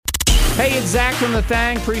Hey, it's Zach from The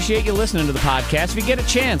Thang. Appreciate you listening to the podcast. If you get a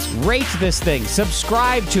chance, rate this thing,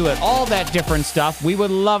 subscribe to it, all that different stuff. We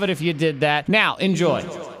would love it if you did that. Now, enjoy.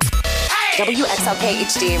 WXLK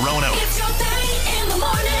HD. Rono. It's your thing in the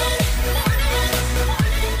morning.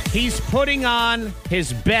 He's putting on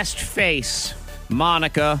his best face,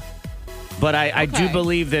 Monica. But I do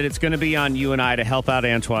believe that it's going to be on you and I to help out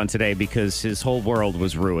Antoine today because his whole world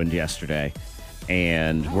was ruined yesterday.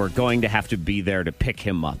 And we're going to have to be there to pick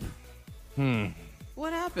him up.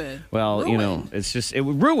 What happened? Well, you know, it's just, it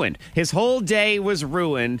was ruined. His whole day was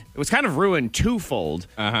ruined. It was kind of ruined twofold.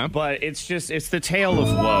 But it's the tale of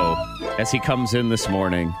woe as he comes in this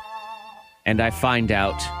morning. And I find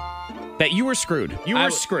out that you were screwed. You were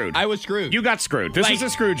screwed. I was screwed. You got screwed. This is a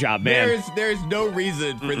screw job, man. There's no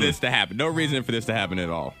reason for this to happen. No reason for this to happen at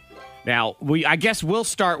all. Now, I guess we'll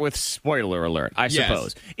start with spoiler alert, I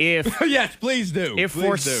suppose. If Yes, please do. If Please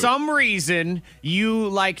for do. some reason you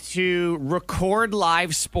like to record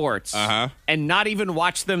live sports and not even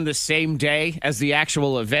watch them the same day as the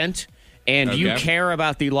actual event, and you care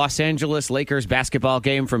about the Los Angeles Lakers basketball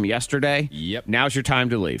game from yesterday, now's your time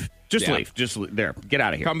to leave. Just leave. Just there. Get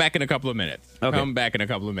out of here. Come back in a couple of minutes. Okay. Come back in a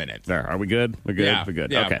couple of minutes. There. Are we good? We're good? Yeah, We're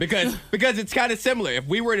good. yeah, Okay. Because it's kind of similar. If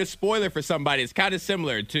we were to spoil it for somebody, it's kind of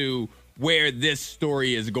similar to where this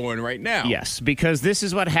story is going right now. Yes, because this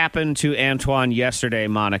is what happened to Antoine yesterday,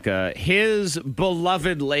 Monica. His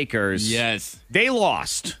beloved Lakers. Yes. They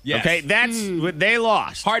lost. Yes. Okay, that's what they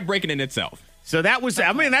lost. Heartbreaking in itself. So that was,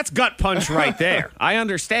 that's gut punch right there. I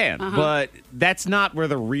understand, but that's not where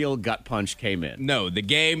the real gut punch came in. No, the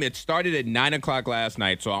game, it started at 9 o'clock last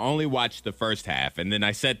night, so I only watched the first half, and then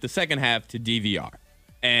I set the second half to DVR.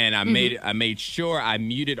 And I made sure I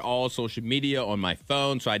muted all social media on my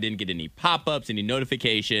phone so I didn't get any pop-ups, any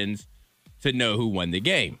notifications to know who won the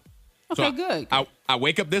game. Okay, So good. I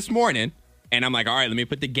wake up this morning, and I'm like, all right, let me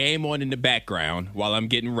put the game on in the background while I'm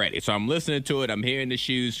getting ready. So I'm listening to it. I'm hearing the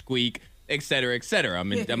shoes squeak, et cetera, et cetera. I'm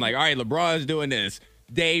like, all right, LeBron's doing this.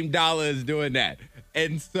 Dame Dollar is doing that.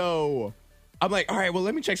 And so I'm like, all right, well,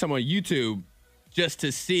 let me check some on YouTube just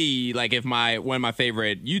to see, like, if one of my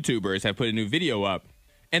favorite YouTubers have put a new video up.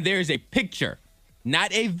 And there's a picture,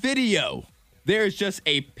 not a video. There's just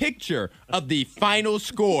a picture of the final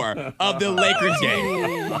score of the Lakers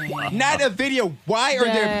game. Not a video. Why are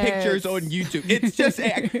there pictures on YouTube? It's just,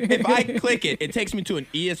 if I click it, it takes me to an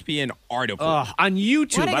ESPN article. On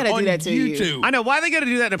YouTube. Why they gotta do that to you? YouTube. I know. Why they got to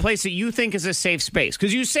do that in a place that you think is a safe space?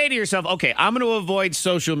 Because you say to yourself, okay, I'm going to avoid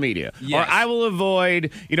social media. Yes. Or I will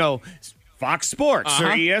avoid, Fox Sports or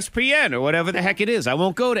ESPN or whatever the heck it is. I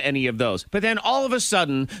won't go to any of those. But then all of a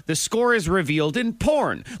sudden, the score is revealed in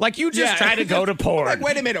porn. Like, you just try to go to porn. Like,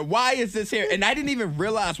 wait a minute, why is this here? And I didn't even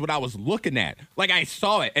realize what I was looking at. Like, I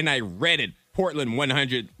saw it and I read it. Portland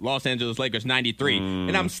 100, Los Angeles Lakers 93.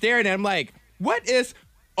 And I'm staring at it. I'm like, what is...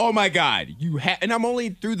 Oh, my God. And I'm only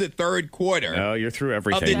through the third quarter. No, you're through Of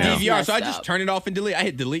the everything now. DVR, so I Messed just up. turn it off and delete. I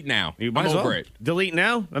hit delete now. You might I'm as well over it. delete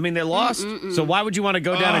now. I mean, they lost. So why would you want to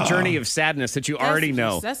go down a journey of sadness that you already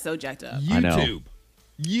know? That's so jacked up. I know.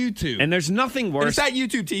 YouTube. And there's nothing And worse. it's not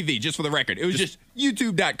YouTube TV, just for the record. It was just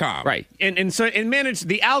YouTube.com. Right. And so it managed,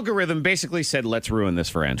 the algorithm basically said, let's ruin this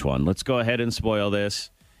for Antoine. Let's go ahead and spoil this.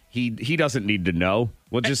 He doesn't need to know.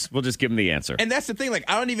 We'll just give him the answer. And that's the thing. Like,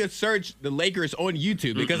 I don't even search the Lakers on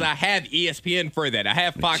YouTube because I have ESPN for that. I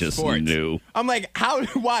have Fox Just Sports. knew. I'm like,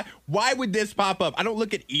 why would this pop up? I don't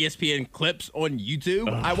look at ESPN clips on YouTube.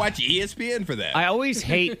 I watch ESPN for that. I always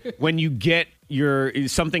hate when you get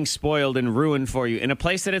something spoiled and ruined for you in a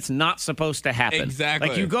place that it's not supposed to happen. Exactly.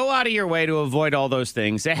 Like, you go out of your way to avoid all those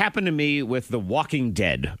things. It happened to me with The Walking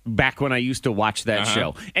Dead back when I used to watch that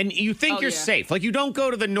show. And you think you're safe. Like, you don't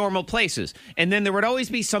go to the normal places. And then there would always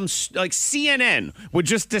be some, like, CNN would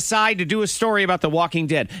just decide to do a story about The Walking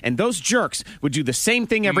Dead. And those jerks would do the same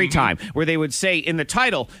thing every time, where they would say in the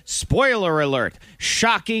title, spoiler alert,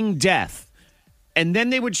 shocking death. And then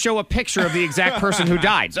they would show a picture of the exact person who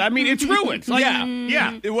died. So, I mean, it's ruined. Like,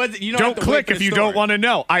 yeah. It wasn't. You Don't have to wait click for if the you story. don't want to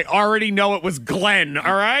know. I already know it was Glenn, all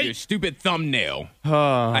Your right? stupid thumbnail.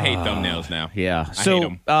 I hate thumbnails now. Yeah. I hate So,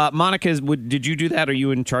 'em. Monica, did you do that? Are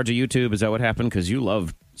you in charge of YouTube? Is that what happened? Because you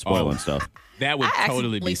love spoiling stuff. That would I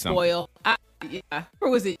totally be accidentally something. spoil. Or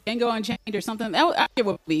was it Django Unchained or something? I forget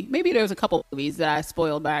what movie. Maybe there was a couple movies that I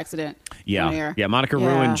spoiled by accident. on Yeah. air. Yeah, Monica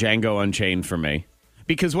ruined Django Unchained for me.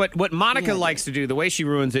 Because what Monica likes to do, the way she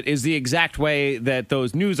ruins it, is the exact way that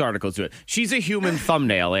those news articles do it. She's a human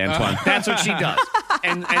thumbnail, Antoine. That's what she does.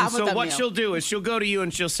 And I'm a so what thumbnail. she'll do is she'll go to you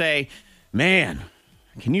and she'll say, man,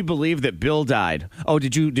 can you believe that Bill died? Oh,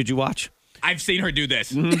 did you watch? I've seen her do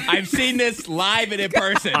this. I've seen this live and in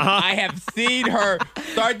person. I have seen her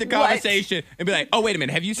start the conversation and be like, oh, wait a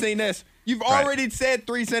minute. Have you seen this? You've already said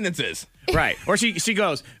 3 sentences. Right. Or she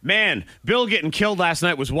goes, man, Bill getting killed last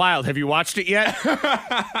night was wild. Have you watched it yet?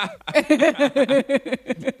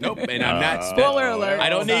 Nope. And I'm not. Spoiler alert. I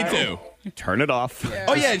don't need to. Turn it off. Yeah.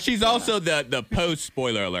 Oh, yeah. She's also the post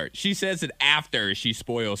spoiler alert. She says it after she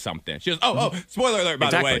spoils something. She goes, oh, spoiler alert,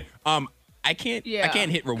 by the way. I can't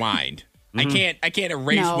hit rewind. I can't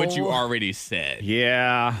erase what you already said.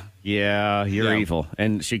 Yeah, you're evil.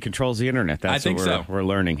 And she controls the internet. That's what we're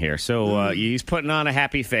learning here. So he's putting on a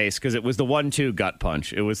happy face because it was the 1-2 gut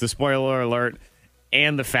punch. It was the spoiler alert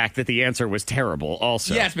and the fact that the answer was terrible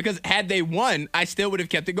also. Yes, because had they won, I still would have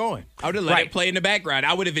kept it going. I would have let it play in the background.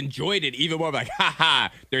 I would have enjoyed it even more. Like,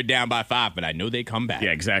 they're down by 5, but I know they come back.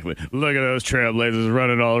 Yeah, exactly. Look at those Trailblazers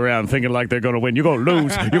running all around thinking like they're going to win. You're going to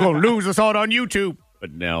lose. You're going to lose. I saw it on YouTube.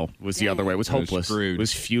 But no, it was the other way. It was hopeless. It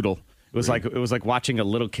was futile. It was like watching a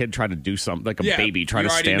little kid try to do something, like a baby try to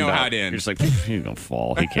stand up. You're just like, you're going to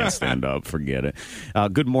fall. He can't stand up. Forget it.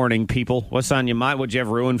 Good morning, people. What's on your mind? What'd you have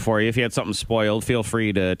ruined for you? If you had something spoiled, feel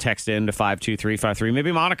free to text in to 52353.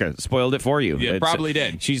 Maybe Monica spoiled it for you. Yeah, probably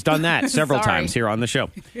did. She's done that several times here on the show.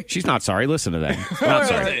 She's not sorry. Listen to that. Not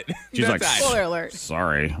sorry. She's like, spoiler alert.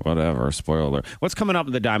 Sorry. Whatever. Spoiler alert. What's coming up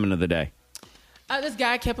in the Diamond of the Day? This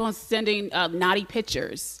guy kept on sending naughty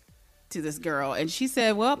pictures to this girl, and she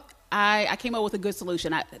said, well, I came up with a good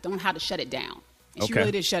solution. I don't know how to shut it down. And she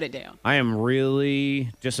really did shut it down. I am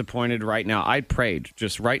really disappointed right now. I prayed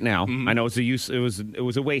just right now. I know it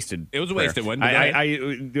was a wasted. It was a wasted one.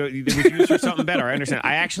 It was used for something better. I understand.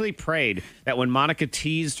 I actually prayed that when Monica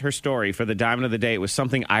teased her story for the Diamond of the Day, it was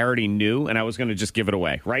something I already knew, and I was going to just give it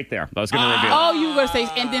away right there. I was going to reveal. Oh, you were going to say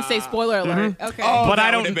and then say spoiler alert. Okay. Oh, but that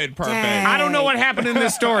I don't. Would have been perfect. I don't know what happened in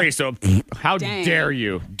this story. So how dare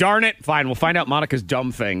you? Darn it! Fine, we'll find out Monica's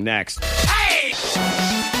dumb thing next.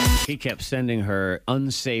 He kept sending her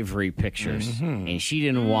unsavory pictures, and she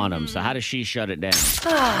didn't want them. So how does she shut it down?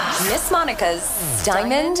 Miss Monica's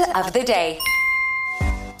Diamond of the Day.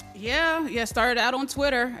 Yeah. Started out on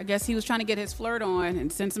Twitter. I guess he was trying to get his flirt on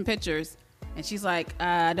and send some pictures. And she's like,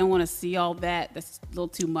 I don't want to see all that. That's a little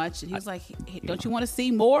too much. And he was like, hey, don't you want to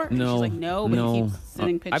see more? And she's like, no, but he keeps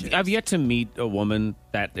sending pictures. I've yet to meet a woman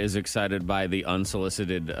that is excited by the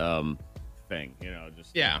unsolicited thing.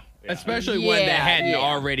 Especially one that hadn't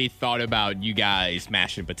already thought about you guys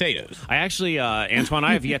mashing potatoes. I actually, Antoine,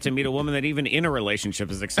 I have yet to meet a woman that even in a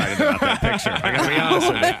relationship is excited about that picture. I gotta be honest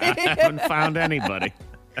with you. I haven't found anybody.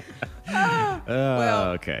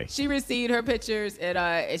 Well, okay. She received her pictures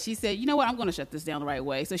and she said, you know what, I'm going to shut this down the right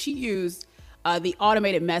way. So she used the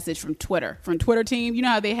automated message from Twitter team. You know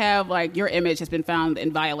how they have like your image has been found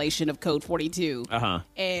in violation of Code 42.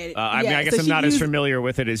 And I guess I'm not as familiar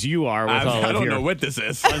with it as you are. With I don't know what this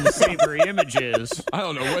is. Unsavory images. I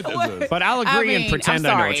don't know what this is. But I'll agree and pretend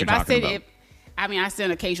I know what you're talking about. I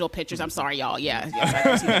send occasional pictures. I'm sorry, y'all. Yes,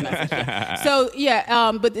 I see the message. Yeah.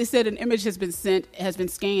 So, but they said an image has been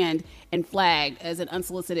scanned and flagged as an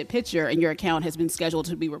unsolicited picture, and your account has been scheduled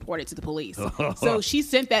to be reported to the police. So she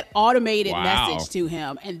sent that automated message to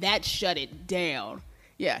him, and that shut it down.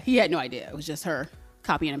 Yeah, he had no idea. It was just her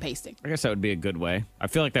copying and pasting. I guess that would be a good way. I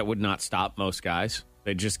feel like that would not stop most guys.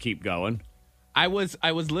 They just keep going. I was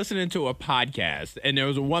listening to a podcast, and there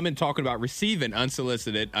was a woman talking about receiving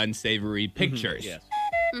unsolicited, unsavory pictures. Yes.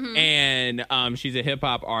 And she's a hip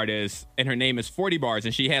hop artist, and her name is 40 Bars,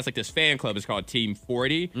 and she has like this fan club. It's called Team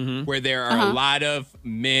 40, where there are a lot of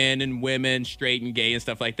men and women, straight and gay and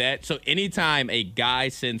stuff like that. So anytime a guy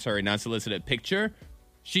sends her an unsolicited picture,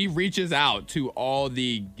 she reaches out to all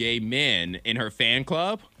the gay men in her fan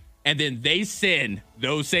club, and then they send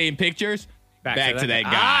those same pictures back to that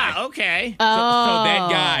guy. Okay. So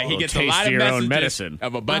that guy, he gets a lot of messages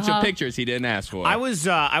of a bunch of pictures he didn't ask for. I was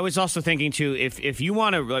also thinking too, if you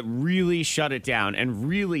want to like really shut it down and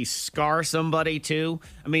really scar somebody too,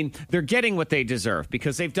 I mean, they're getting what they deserve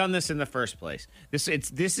because they've done this in the first place. This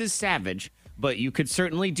is savage, but you could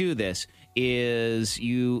certainly do this. Is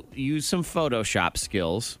you use some Photoshop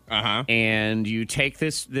skills and you take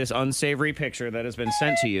this unsavory picture that has been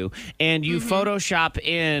sent to you and you Photoshop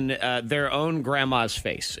in their own grandma's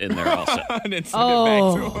face in there also. And then send it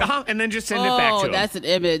back to them. And then just send it back to them. That's an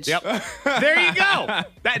image. Yep. There you go.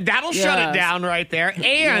 That'll shut it down right there.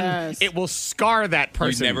 And it will scar that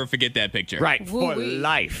person. You never forget that picture. Right. For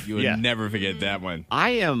life. You would never forget that one.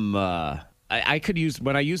 I am... I could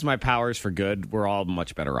when I use my powers for good, we're all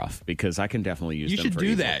much better off because I can definitely use them for evil. You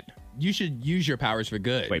should do that. You should use your powers for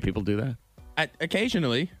good. Wait, people do that?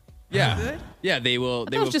 Occasionally. Yeah. Yeah, they will.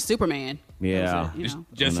 It was just Superman. Yeah. That was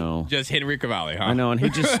it, Just Henry Cavalli, huh? I know, and he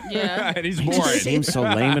just Yeah. And he's he boring. just seems so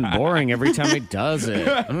lame and boring every time he does it.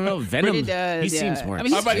 I don't know, Venom. But he does. He seems more. I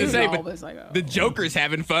mean, I'm about to he's say, all, but but it's like, the Joker's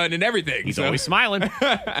having fun and everything. He's so. always smiling.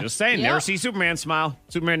 Just saying, Yeah. never see Superman smile.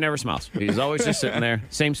 Superman never smiles. He's always just sitting there,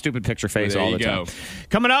 same stupid picture face Well, all there the you time. go.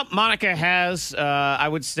 Coming up, Monica has, I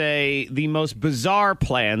would say, the most bizarre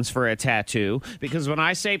plans for a tattoo. Because when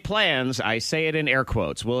I say plans, I say it in air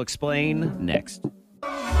quotes. We'll explain next.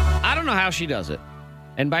 I don't know how she does it.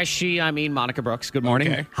 And by she, I mean Monica Brooks. Good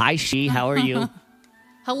morning. Okay. Hi, she. How are you?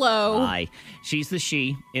 hello. Hi. She's the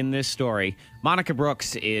she in this story. Monica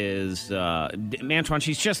Brooks is, Antoine,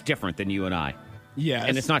 she's just different than you and I. Yes.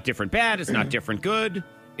 And it's not different bad. It's not different good.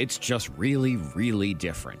 It's just really, really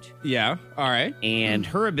different. Yeah. All right. And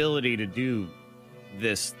her ability to do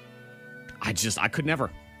this, I could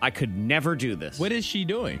never do this. What is she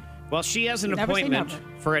doing? Well, she has an Never say appointment never.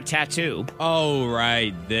 for a tattoo. Oh,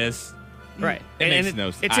 right. This. Right. It makes and no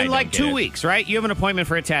it's I in don't like get 2 it. weeks, right? You have an appointment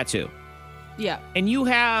for a tattoo. Yeah. And you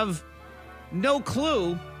have no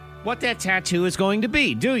clue what that tattoo is going to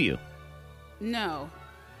be, do you? No.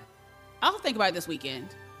 I'll think about it this weekend.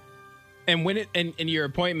 And when and your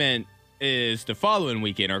appointment is the following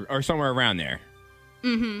weekend or somewhere around there.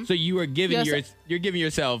 Mm-hmm. So you are giving Yes. you're giving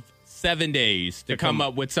yourself 7 days to come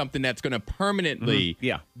up with something that's going to permanently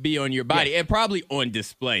Yeah. be on your body and probably on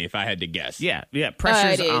display, if I had to guess. Yeah,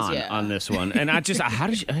 pressure's it is, on yeah. on this one. And how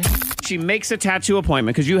does she makes a tattoo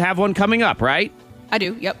appointment because you have one coming up, right? I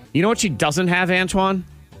do. Yep. You know what she doesn't have, Antoine?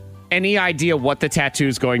 Any idea what the tattoo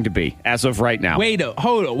is going to be as of right now? Wait,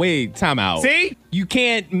 time out. See? You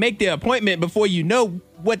can't make the appointment before you know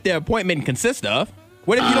what the appointment consists of.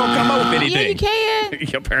 What if you don't come up with anything? Yeah, you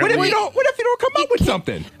can. Apparently. What if you don't come up with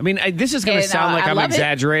something? I mean, this is going to And, sound like I I'm love it.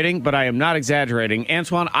 exaggerating, but I am not exaggerating.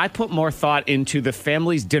 Antoine, I put more thought into the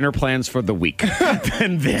family's dinner plans for the week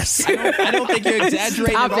than this. I don't think you're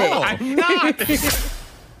exaggerating Stop at it. all. I'm not.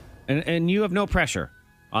 and you have no pressure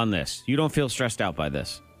on this. You don't feel stressed out by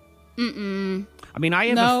this. I mean, I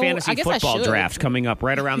have No, a fantasy I guess I football should. draft coming up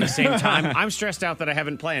right around the same time. I'm stressed out that I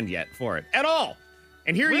haven't planned yet for it at all.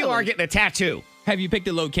 And here you Really? are getting a tattoo. Have you picked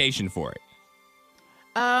a location for it?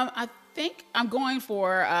 I think I'm going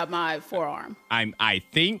for my forearm. I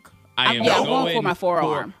think I am I'm going for my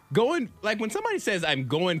forearm. Going like when somebody says I'm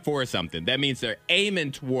going for something, that means they're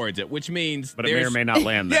aiming towards it, which means But it may or may not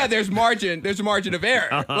land there. Yeah, there's a margin of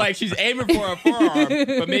error. Like she's aiming for a forearm,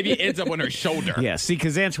 but maybe it ends up on her shoulder. Yeah, see,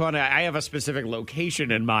 because Antoine, I have a specific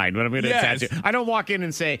location in mind when I'm going to Yes. tattoo. I don't walk in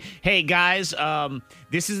and say, hey, guys,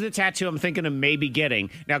 this is the tattoo I'm thinking of maybe getting.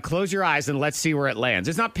 Now close your eyes and let's see where it lands.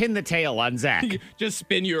 It's not pin the tail on Zach. Just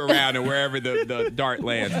spin you around and wherever the dart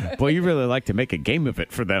lands. Boy, you really like to make a game of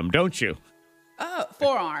it for them, don't you?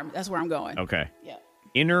 Forearm. That's where I'm going. Okay. Yeah.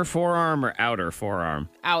 Inner forearm or outer forearm?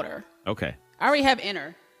 Outer. Okay. I already have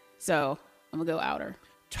inner, so I'm gonna go outer.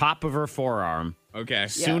 Top of her forearm. Okay.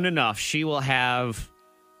 Soon enough, she will have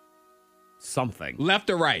something. Left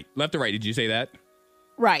or right? Left or right? Did you say that?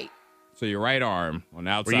 Right. So your right arm on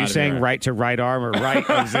the outside. Were you of saying her. right to right arm or right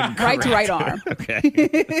as in Right to correct? right arm. Okay.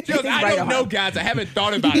 Just, I Right don't know, arm. guys. I haven't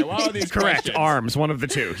thought about it. Why all these Correct. questions? Arms, one of the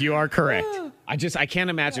two. You are correct. I can't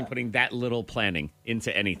imagine putting that little planning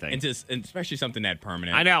into anything. And especially something that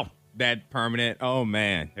permanent. I know. That permanent. Oh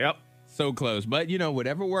man. Yep. So close. But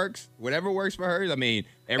whatever works for her. I mean,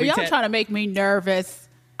 Are every y'all ta- trying to make me nervous?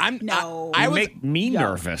 No. You I was make me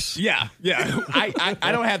nervous. Yeah.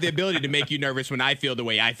 I don't have the ability to make you nervous when I feel the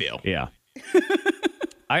way I feel. Yeah.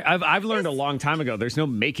 I've learned a long time ago. There's no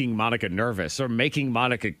making Monica nervous or making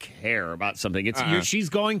Monica care about something. It's she's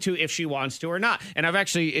going to if she wants to or not. And I've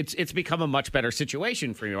actually it's become a much better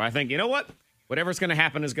situation for you. I think you know what, whatever's going to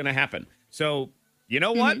happen is going to happen. So you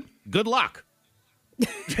know what, good luck.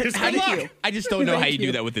 Just good luck. I just don't know how Thank you do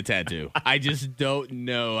you. that with the tattoo. I just don't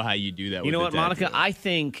know how you do that. You know with what, the Monica? tattoo. I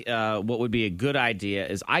think what would be a good idea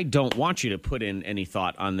is I don't want you to put in any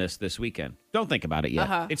thought on this weekend. Don't think about it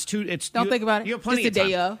yet. It's too. Don't think about it. You have plenty Just of the time.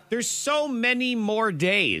 day of. There's so many more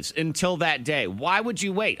days until that day. Why would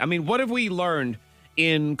you wait? I mean, what have we learned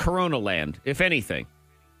in Corona Land, if anything?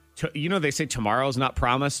 They say tomorrow's not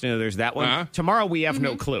promised. There's that one. Uh-huh. Tomorrow we have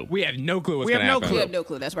no clue. We have no clue what's We have going to no happen. clue. You have no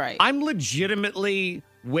clue. That's right. I'm legitimately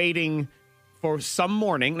waiting for some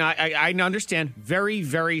morning. Now, I understand very,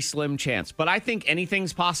 very slim chance, but I think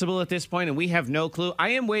anything's possible at this point, and we have no clue. I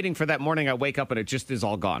am waiting for that morning I wake up and it just is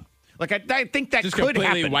all gone. Like, I think that Just could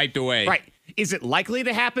completely happen. wiped away. Right. Is it likely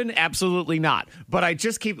to happen? Absolutely not. But I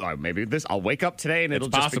just keep, maybe I'll wake up today and it'll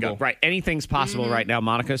It's just be possible. gone. Right. Anything's possible right now,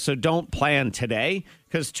 Monica. So don't plan today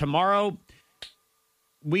because tomorrow,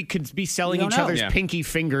 we could be selling You each don't know. other's Yeah. pinky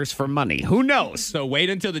fingers for money. Who knows? So wait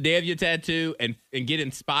until the day of your tattoo and get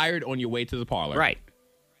inspired on your way to the parlor. Right.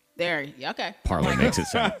 There. Okay. Parlor makes it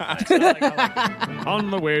sound. Nice. I like it.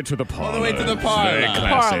 On the way to the parlor. On the way to the parlor. Very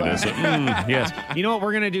classy, Parlor. this. Yes. You know what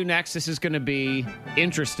we're going to do next? This is going to be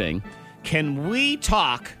interesting. Can we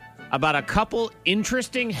talk about a couple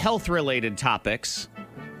interesting health-related topics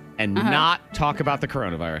and not talk about the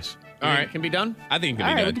coronavirus? All right. Can be done? I think it All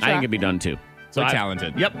can right, be we done. can I think it can be done too. We're I-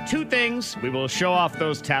 talented. Yep, 2 things. We will show off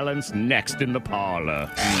those talents next in the parlor.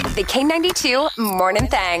 The K92 Morning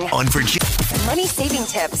Thang. On Virginia. Money saving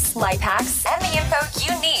tips, life hacks, and the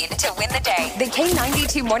info you need to win the day. The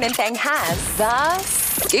K92 Morning Thang has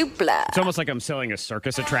the Dupla. It's almost like I'm selling a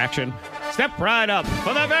circus attraction. Step right up.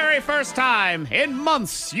 For the very first time in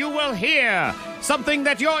months, you will hear something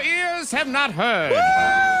that your ears have not heard.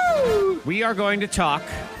 Woo! We are going to talk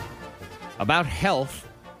about health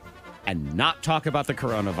and not talk about the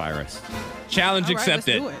coronavirus. Challenge All right, let's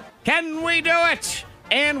accepted. do it. Can we do it?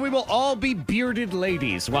 And we will all be bearded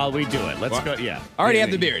ladies while we do it. Let's Well, go. Yeah. I already Yeah,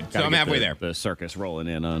 have the beard, so gotta I'm get halfway the- there. The circus rolling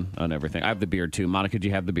in on everything. I have the beard too. Monica, do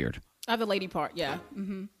you have the beard? I have the lady part. Yeah.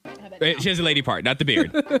 Mm-hmm. She has the lady part, not the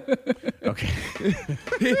beard. Okay.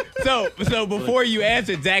 so before you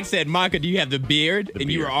answered, Zach said, Monica, do you have the beard?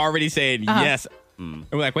 And you beard. were already saying yes. And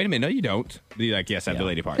we're like, wait a minute, no, you don't. You're like, yes, I have the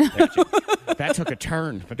lady part. That took a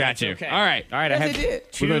turn, but Got that's you. okay. All right. All right. I Yes, have it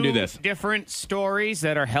did. two We're gonna do this. different stories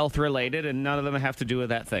that are health related, and none of them have to do with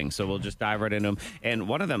that thing. So we'll just dive right into them. And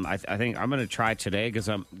one of them, I think I'm going to try today because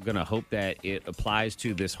I'm going to hope that it applies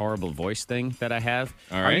to this horrible voice thing that I have.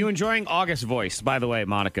 All Are right. you enjoying August voice? By the way,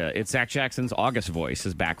 Monica, it's Zach Jackson's August voice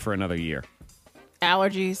is back for another year.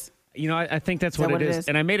 Allergies. You know, I think that's that what what it it is. is?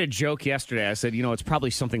 And I made a joke yesterday. I said, it's probably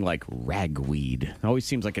something like ragweed. It always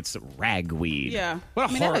seems like it's ragweed. Yeah. What a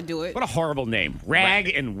I mean, that would do it. What a horrible name. Rag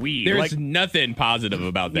and weed. There's Like, nothing positive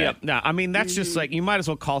about that. yeah, no, I mean, that's just like, you might as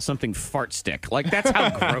well call something fart stick. Like, that's how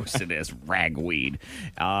gross it is, ragweed.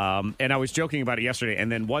 And I was joking about it yesterday, and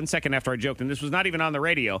then 1 second after I joked, and this was not even on the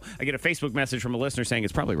radio, I get a Facebook message from a listener saying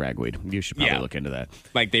it's probably ragweed. You should probably Yeah. look into that.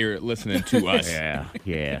 Like they were listening to us.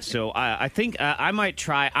 Yeah. So I think I'm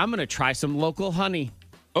going to try some local honey.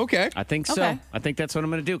 Okay. I think so. Okay. I think that's what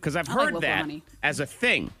I'm going to do because I've I like heard local that honey. as a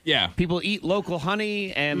thing. Yeah. People eat local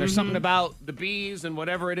honey, and there's something about the bees and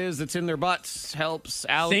whatever it is that's in their butts helps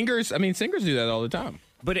out. Singers do that all the time.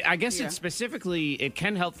 But I guess Yeah. it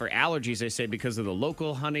can help for allergies, they say, because of the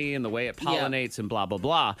local honey and the way it Yeah. pollinates and blah, blah,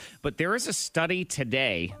 blah. But there is a study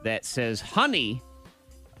today that says honey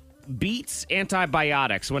beats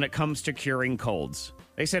antibiotics when it comes to curing colds.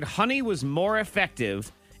 They said honey was more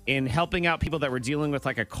effective in helping out people that were dealing with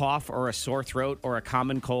like a cough or a sore throat or a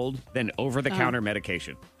common cold than over-the-counter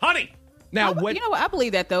medication. Honey! Now, You know what? I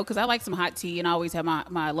believe that though, because I like some hot tea, and I always have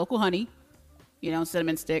my local honey.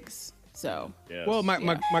 Cinnamon sticks. So Well, my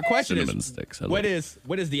question Cinnamon is, sticks, I what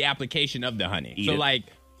love is the application of the honey? Eat so, it. like,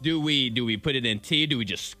 do we put it in tea? Do we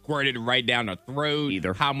just squirt it right down the throat?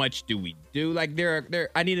 Either. How much do we do? Like,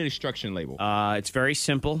 I need an instruction label. It's very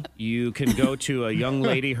simple. You can go to a young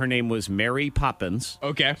lady. Her name was Mary Poppins.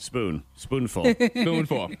 Okay. Spoonful. Spoonful.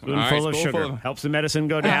 All right, Spoonful of sugar. of- Helps the medicine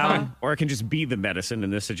go down, or it can just be the medicine in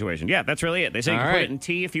this situation. Yeah, that's really it. They say you All can put right. it in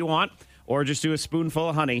tea if you want, or just do a spoonful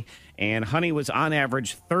of honey. And honey was on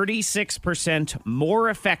average 36% more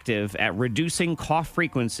effective at reducing cough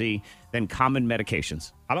frequency than common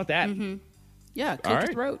medications. How about that? yeah, coat All your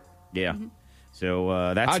right. throat. Yeah.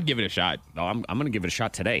 So that's. I'd give it a shot. No, I'm going to give it a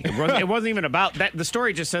shot today. It wasn't even about that. The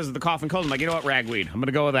story just says the cough and cold. I'm like, you know what, ragweed. I'm going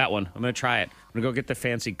to go with that one. I'm going to try it. I'm going to go get the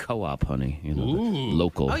fancy co-op honey. The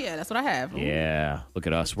local. Oh yeah, that's what I have. Ooh. Yeah, look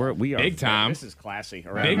at us. We are Big time. This is classy.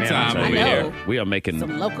 Around Big man, time I'll tell over you. here. We are making.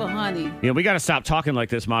 Some local honey. We got to stop talking like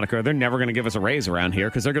this, Monica. They're never going to give us a raise around here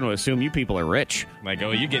because they're going to assume you people are rich. Like,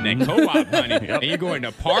 oh, you're getting that co-op honey, and you're going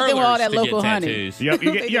to parlors all that to get local honey. tattoos. Yep,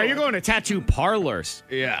 you're going to tattoo parlors.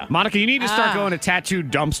 Yeah. Monica, you need to start going to tattoo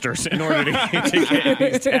dumpsters in order to get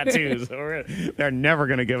these tattoos. They're never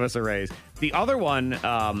going to give us a raise. The other one,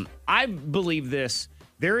 I believe this.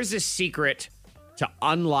 There is a secret to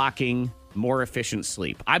unlocking more efficient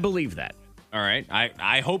sleep. I believe that. All right.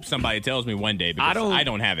 I hope somebody tells me one day because I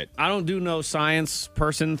don't have it. I don't do no science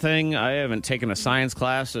person thing. I haven't taken a science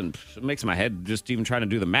class, and it makes my head just even trying to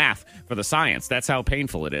do the math for the science. That's how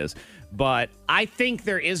painful it is. But I think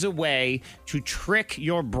there is a way to trick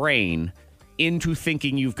your brain into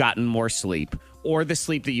thinking you've gotten more sleep, or the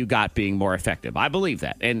sleep that you got being more effective. I believe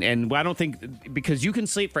that. And I don't think, because you can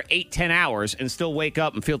sleep for 8-10 hours and still wake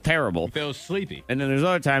up and feel terrible. Feel sleepy. And then there's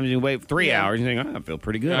other times you wait 3 hours and you think, I feel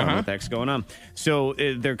pretty good. I don't know what the heck's going on. So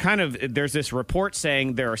there's this report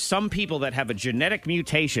saying there are some people that have a genetic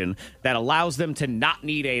mutation that allows them to not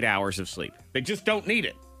need 8 hours of sleep. They just don't need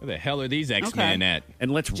it. Where the hell are these X-Men at?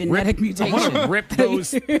 And let's Genetic mutation. I want to rip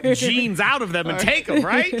those genes out of them and take them,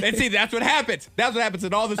 right? And see, that's what happens. That's what happens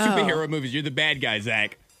in all the superhero movies. You're the bad guy,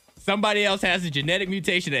 Zach. Somebody else has a genetic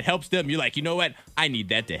mutation that helps them. You're like, you know what? I need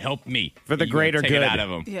that to help me. For the You greater take good. it out of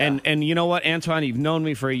them. Yeah. And you know what, Antoine? You've known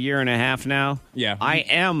me for a year and a half now. Yeah. I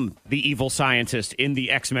am the evil scientist in the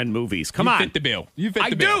X-Men movies. Come You on. fit the bill. You fit I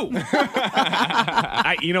the bill. do.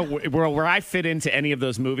 Where I fit into any of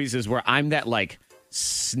those movies is where I'm that like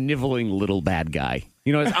sniveling little bad guy.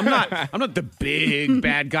 You know, I'm not the big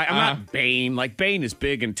bad guy. I'm not Bane. Like Bane is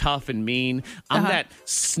big and tough and mean. I'm that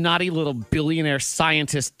snotty little billionaire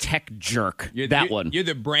scientist tech jerk. You're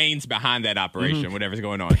the brains behind that operation, whatever's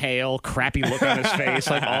going on. Pale, crappy look on his face,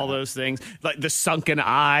 like all those things. Like the sunken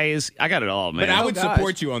eyes. I got it all, man. But I would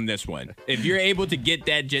support you on this one. If you're able to get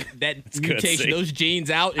that mutation, those genes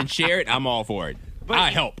out and share it, I'm all for it. I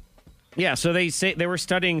help. Yeah, so they say they were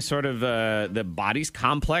studying sort of the body's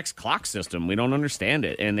complex clock system. We don't understand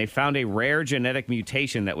it. And they found a rare genetic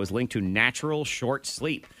mutation that was linked to natural short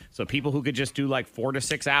sleep. So people who could just do like 4 to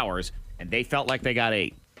 6 hours, and they felt like they got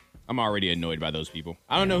 8. I'm already annoyed by those people.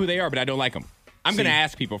 I don't know who they are, but I don't like them. I'm going to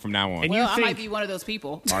ask people from now on. And Well, you I think, might be one of those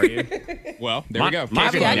people. Are you? Well, there we go. My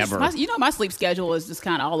Case in family point. never. My sleep schedule is just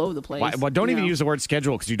kind of all over the place. Well, don't even use the word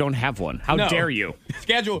schedule because you don't have one. How No. dare you?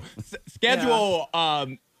 Schedule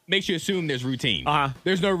makes you assume there's routine.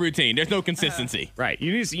 There's no routine. There's no consistency. Right.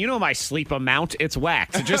 You know my sleep amount. It's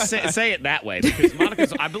whack. So just say it that way because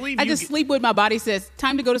Monica's. I believe I you. just sleep when my body says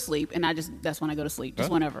time to go to sleep, and that's when I go to sleep, just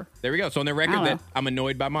whenever. There we go. So on the I record don't that know. I'm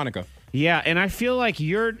annoyed by Monica. Yeah, and I feel like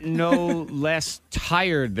you're no less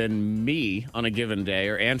tired than me on a given day,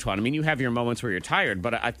 or Antoine. I mean, you have your moments where you're tired,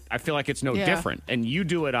 but I feel like it's no different. And you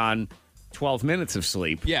do it on 12 minutes of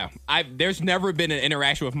sleep. Yeah, there's never been an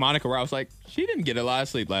interaction with Monica where I was like, she didn't get a lot of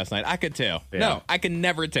sleep last night. I could tell. Yeah. No, I can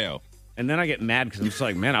never tell. And then I get mad because I'm just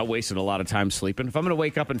like, man, I wasted a lot of time sleeping. If I'm going to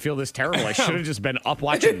wake up and feel this terrible, I should have just been up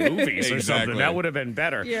watching movies or something. Exactly. That would have been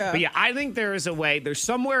better. Yeah. But yeah, I think there is a way. There's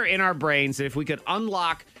somewhere in our brains that if we could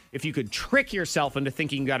unlock, if you could trick yourself into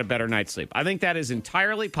thinking you got a better night's sleep. I think that is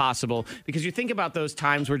entirely possible because you think about those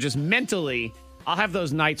times where just mentally, I'll have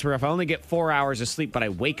those nights where if I only get 4 hours of sleep, but I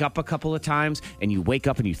wake up a couple of times and you wake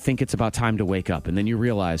up and you think it's about time to wake up. And then you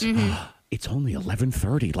realize it's only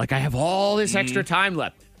 11:30. Like I have all this extra time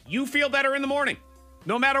left. You feel better in the morning,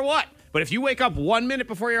 no matter what. But if you wake up 1 minute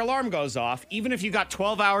before your alarm goes off, even if you got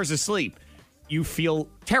 12 hours of sleep, you feel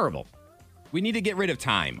terrible. We need to get rid of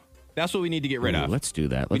time. That's what we need to get rid Ooh, of. let's do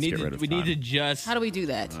that. Let's get rid of We time. need to just. How do we do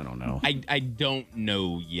that? I don't know. I don't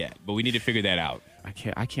know yet, but we need to figure that out. I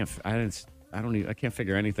can't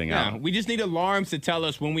figure anything Yeah, out. we just need alarms to tell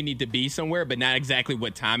us when we need to be somewhere, but not exactly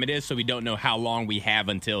what time it is, so we don't know how long we have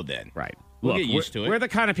until then. Right. We'll Look, get used to it. We're the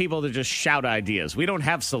kind of people that just shout ideas. We don't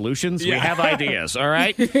have solutions. We Yeah. have ideas, all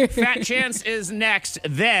right? Fat Chance is next.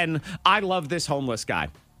 Then, I love this homeless guy.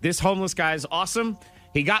 This homeless guy is awesome.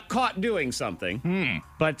 He got caught doing something.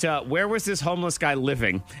 But where was this homeless guy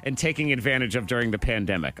living and taking advantage of during the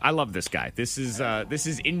pandemic? I love this guy. This is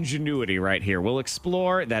ingenuity right here. We'll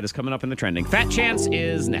explore. That is coming up in the trending. Fat Chance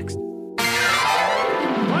is next. What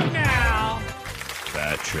now?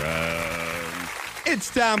 Fat Chance.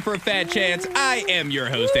 It's time for a Fat Chance. I am your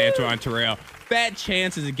host, Antoine Terrell. Fat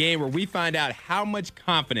Chance is a game where we find out how much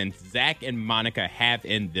confidence Zach and Monica have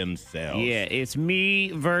in themselves. Yeah, it's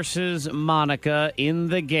me versus Monica in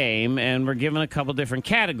the game, and we're given a couple different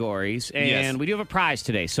categories, and Yes. we do have a prize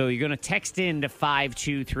today. So you're going to text in to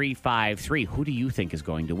 52353. Who do you think is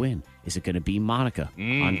going to win? Is it going to be Monica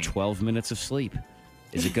on 12 minutes of sleep?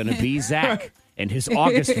 Is it going to be Zach and his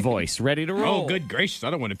August voice ready to roll? Oh, good gracious. I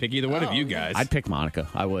don't want to pick either one of you guys. I'd pick Monica.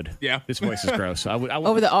 I would. Yeah. This voice is gross. I would.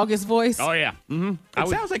 Over the August voice? Oh, yeah. Mm-hmm. It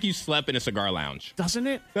sounds like you slept in a cigar lounge. Doesn't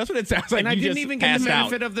it? That's what it sounds like. And I You didn't just even get the passed out.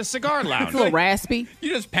 benefit of the cigar lounge. It's a little raspy. You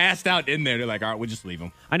just passed out in there. They're like, all right, we'll just leave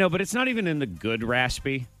them. I know, but it's not even in the good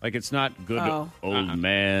raspy. Like, it's not good old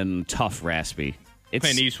man, tough raspy. It's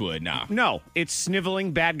Clint Eastwood, nah. No, it's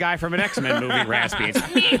sniveling bad guy from an X-Men movie raspy.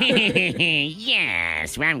 It's,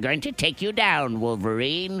 yes, I'm going to take you down,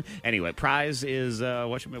 Wolverine. Anyway, prize is,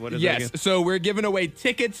 what is it Yes, again? so we're giving away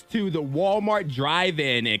tickets to the Walmart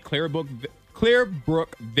Drive-In at Clearbrook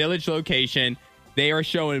Village location. They are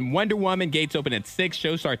showing Wonder Woman. Gates open at 6.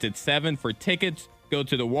 Show starts at 7. For tickets, go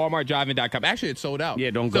to the WalmartDriving.com. Actually, it's sold out. Yeah,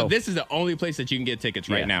 don't go. So this is the only place that you can get tickets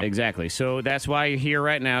right now. Exactly. So that's why you're here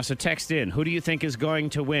right now. So text in. Who do you think is going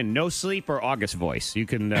to win? No Sleep or August Voice? You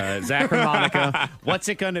can, Zach or Monica. What's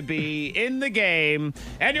it going to be in the game?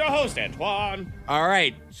 And your host, Antoine. All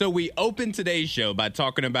right. So we opened today's show by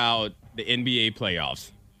talking about the NBA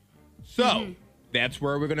playoffs. So that's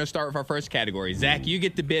where we're going to start with our first category. Zach, you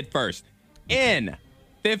get to bid first. In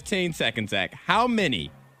 15 seconds, Zach, how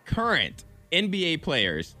many current NBA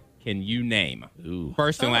players can you name? Ooh.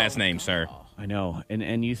 First and last name, sir. I know.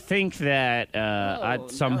 And you think that I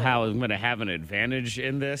somehow am going to have an advantage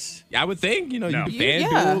in this? I would think, you do Yeah.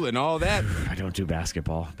 FanDuel and all that. I don't do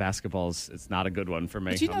basketball. It's not a good one for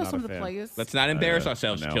me. But you I'm know not some a of the fan. players. Let's not embarrass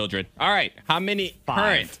ourselves, no. children. All right. How many 5.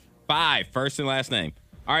 current? 5. First and last name.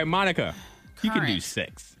 All right, Monica. You can do Current.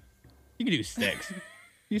 6. You can do 6.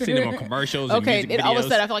 You've seen them on commercials and Okay, music and all of a videos.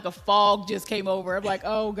 sudden I feel like a fog just came over. I'm like,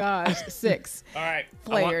 oh gosh, 6. All right.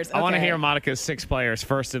 Players, I want to okay. hear Monica's 6 players,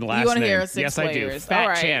 first and last wanna name. hear 6 yes, I do. players. Fat All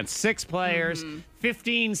right. chance. 6 players,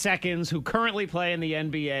 15 seconds, who currently play in the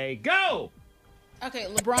NBA. Go! Okay,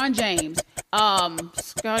 LeBron James,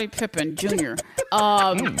 Scottie Pippen Jr.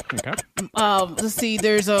 Okay. Let's see.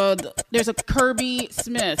 There's a Kirby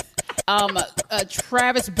Smith,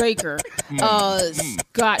 Travis Baker,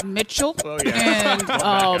 Scott Mitchell,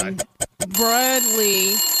 and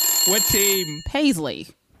Bradley What team? Paisley.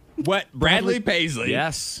 What? Bradley Paisley.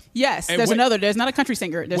 Yes. Yes, And there's what- another. There's not a country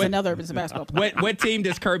singer. There's what- another. It's a basketball player. What team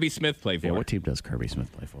does Kirby Smith play for? Yeah, what team does Kirby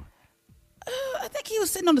Smith play for? I think he was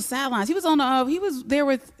sitting on the sidelines. He was on. He was there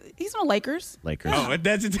with. He's on the Lakers. Lakers. Oh,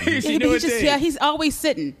 that's a team. Yeah, She but knew he's a just team. yeah. He's always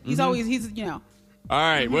sitting. He's always All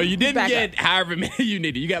right. Well, you didn't Back get up. however many you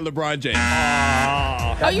needed. You got LeBron James.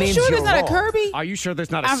 Are you means sure there's you're not a wrong. Kirby? Are you sure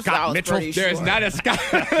there's not a I Scott was Mitchell? pretty There's sure. not a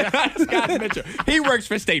Scott Mitchell. He works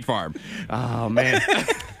for State Farm. Oh, man.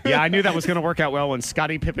 Yeah, I knew that was going to work out well when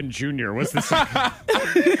Scottie Pippen Jr. was the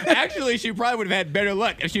Actually, she probably would have had better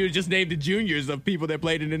luck if she would just named the juniors of people that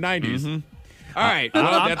played in the 90s. All right.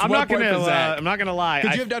 Well, that's I'm one not point going for Zach. to lie.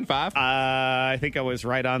 Could you have done 5? I think I was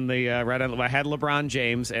right on the I had LeBron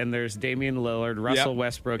James, and there's Damian Lillard, Russell Yep.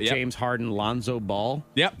 Westbrook, Yep. James Harden, Lonzo Ball.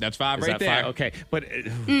 Yep, that's 5 Is right that there. 5? Okay, but I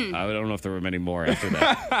don't know if there were many more after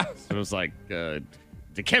that. So it was like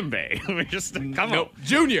Dikembe. We just come Nope. on.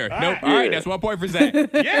 Junior. All Nope. right. All right, that's 1 point for Zach.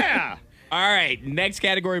 Yeah. All right, next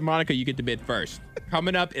category, Monica, you get to bid first.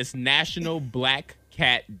 Coming up is National Black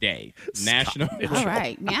Cat Day. National. All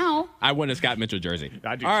right, now. I won a Scott Mitchell jersey.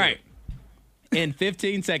 I do All too. right. In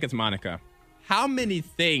 15 seconds, Monica, how many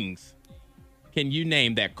things can you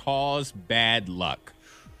name that cause bad luck?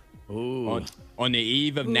 Ooh. On the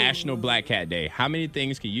eve of National Black Cat Day, how many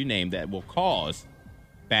things can you name that will cause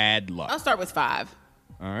bad luck? I'll start with 5.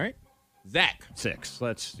 All right. Zach. 6.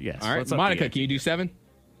 Let's All right. let's up Monica, the can you do 7?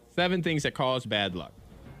 7 things that cause bad luck.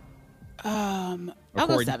 I'll go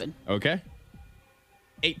According- 7. Okay.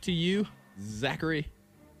 8 to you, Zachary.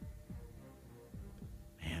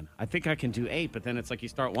 Man, I think I can do 8, but then it's like you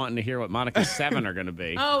start wanting to hear what Monica's 7 are going to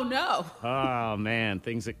be. Oh no. Oh man,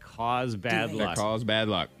 things that cause bad That luck. cause bad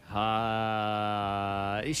luck.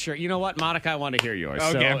 Sure. You know what, Monica? I want to hear yours.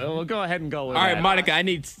 Okay. So we'll go ahead and go with All right, that. Monica, I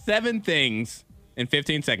need 7 things in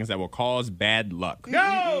 15 seconds that will cause bad luck.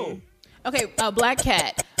 Go! Okay, black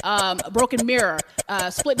cat, broken mirror,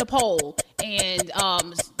 splitting a pole, and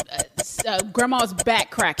grandma's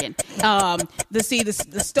back cracking.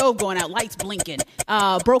 The stove going out, lights blinking,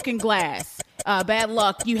 broken glass, bad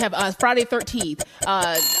luck. You have Friday 13th,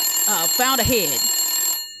 found a head.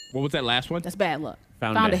 What was that last one? That's bad luck.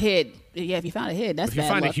 Found a a- head. Yeah, if you found a head, that's If you bad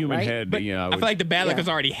find luck, a human right? head, But I I feel like the bad luck Yeah. has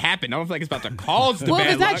already happened. I don't feel like it's about to cause the Well, bad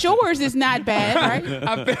if it's luck. not yours, it's not bad, right?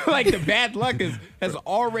 I feel like the bad luck has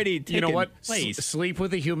already taken you know what? place. Sleep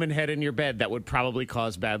with a human head in your bed. That would probably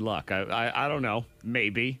cause bad luck. I don't know.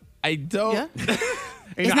 Maybe. I don't. Yeah.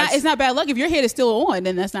 You know, It's not bad luck. If your head is still on,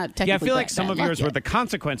 then that's not technically Yeah, I feel like bad some of luck yours yet. were the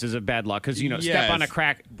consequences of bad luck because, step Yes. on a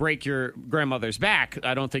crack, break your grandmother's back.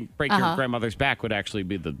 I don't think break your grandmother's back would actually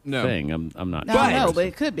be the No. thing. I'm not No, sure. no, but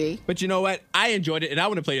it could be. But you know what? I enjoyed it, and I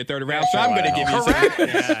want to play the third round, so I'm going to give you some.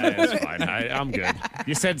 Yeah, that's fine. I'm good.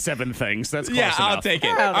 You said 7 things. That's close Yeah, I'll enough. take it.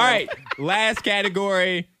 I don't All know. right, last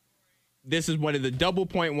category. This is one of the double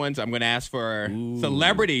point ones. I'm going to ask for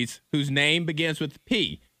celebrities whose name begins with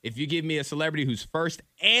P. If you give me a celebrity whose first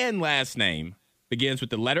and last name begins with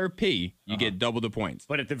the letter P, you get double the points.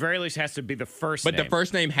 But at the very least, has to be the first But name. the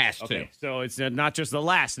first name has to. Okay, so it's not just the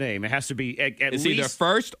last name. It has to be at It's least. either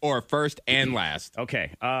first or first and last.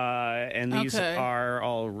 Okay. And these Okay. are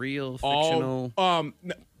all real, fictional.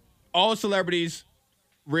 All celebrities,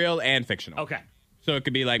 real and fictional. Okay. So it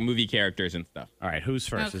could be like movie characters and stuff. All right. Who's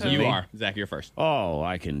first? Is it Okay. You me? are. Zach, you're first. Oh,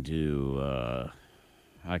 I can do.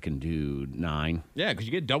 I can do 9. Yeah, because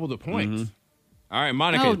you get double the points. All right,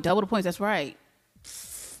 Monica. Oh, double the points. That's right.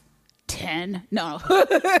 10. No.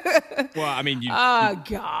 Well, I mean, Oh,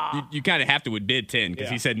 God. you kind of have to admit 10 because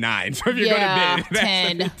he said 9. So if you're Yeah, going to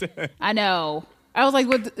bid, 10. I know. I was like,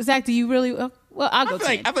 what, Zach, do you really? Well, I'll go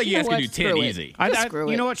 10. I feel like you guys can do 10 Screw it. easy. Screw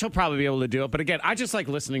You it. know what? She'll probably be able to do it. But again, I just like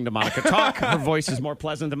listening to Monica talk. Her voice is more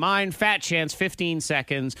pleasant than mine. Fat chance, 15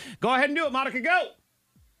 seconds. Go ahead and do it, Monica. Go.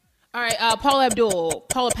 All right, Paula Abdul,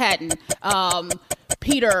 Paula Patton,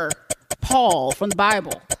 Peter, Paul from the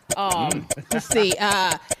Bible. Let's see,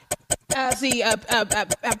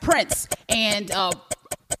 Prince and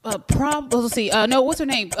let's see, no, what's her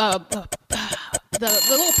name? The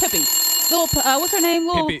little Pippi. What's her name?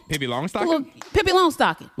 Pippi Longstocking? Pippi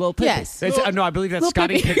Longstocking. Little Pippi. Yes. No, I believe that's Little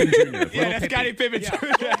Scottie Pippi. Pippen Jr. Yeah, that's Scottie Pippen.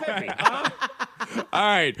 All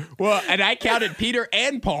right. Well, and I counted Peter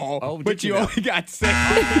and Paul, but did you you now? only got 6.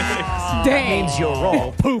 Dang. Means you're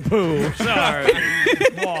all poo-poo. Sorry.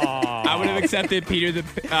 I would have accepted Peter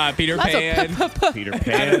Lots Pan. of Peter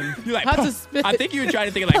Pan. You're like, Lots of spit. I think you were trying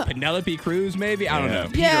to think of like Penelope Cruz, maybe. I don't know.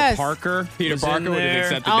 Yes. Peter Parker. Peter was in Parker would have there.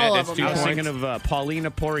 accepted All that. of That's them. 2 I was points. thinking of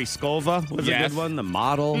Paulina Poriskova was a Yes. good one. The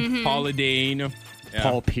model. Paula Dean. Yeah.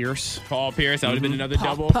 Paul Pierce. Paul Pierce. That would have been another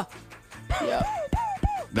double. Yeah.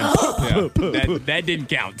 Yeah. That didn't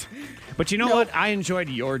count. But you know what? I enjoyed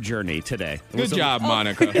your journey today. It Good was a- job,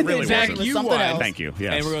 Monica. It really Zach, wasn't. you Something won. else. Thank you.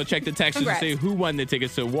 Yes. And we're going to check the texts to Congrats. see who won the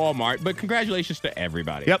tickets to Walmart. But congratulations to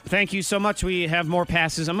everybody. Yep. Thank you so much. We have more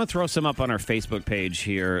passes. I'm going to throw some up on our Facebook page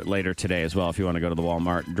here later today as well if you want to go to the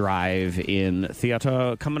Walmart Drive-In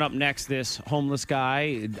Theater. Coming up next, this homeless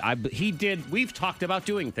guy, we've talked about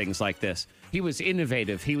doing things like this. He was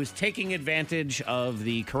innovative. He was taking advantage of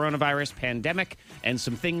the coronavirus pandemic and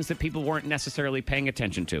some things that people weren't necessarily paying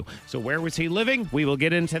attention to. So where was he living? We will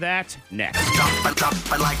get into that next.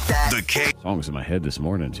 The K. Songs in my head this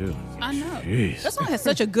morning, too. I know. Jeez. That song has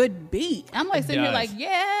such a good beat. I'm like sitting here does. like,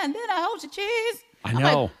 yeah, and then I hold your cheese. I I'm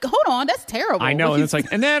know. like, hold on, that's terrible. I know. What And you- it's like,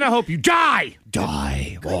 and then I hope you die.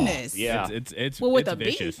 Die. Whoa. goodness. Yeah. It's Well, with it's the beat.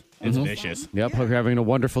 vicious. It's vicious. Yep, hope you're having a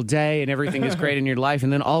wonderful day and everything is great in your life.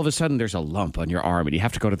 And then all of a sudden, there's a lump on your arm and you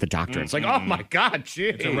have to go to the doctor. It's like, oh my God,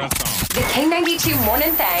 jeez. It's a rough song. The K92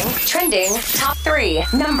 Morning Thang trending top 3.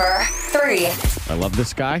 Number 3. I love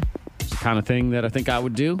this guy. It's the kind of thing that I think I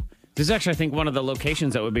would do. This is actually, I think, one of the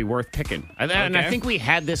locations that would be worth picking. And I Okay. think we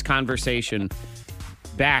had this conversation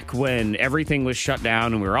back when everything was shut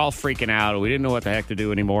down and we were all freaking out and we didn't know what the heck to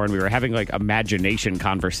do anymore. And we were having like imagination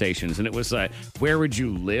conversations. And it was like, where would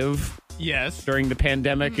you live Yes. during the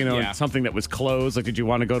pandemic? You know, Yeah. something that was closed. Like, did you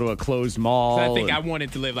want to go to a closed mall? So I think And- I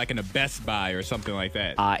wanted to live like in a Best Buy or something like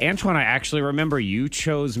that. Antoine, I actually remember you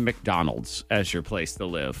chose McDonald's as your place to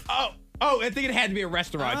live. Oh, I think it had to be a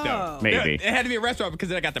restaurant, though. Maybe. It had to be a restaurant because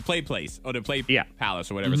then I got the Play Place or the Play Yeah.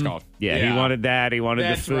 Palace or whatever it's called. Yeah, he wanted that. He wanted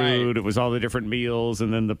That's the food. right. It was all the different meals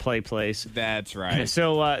and then the play place. That's right.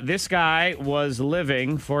 So this guy was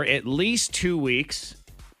living for at least 2 weeks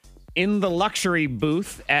in the luxury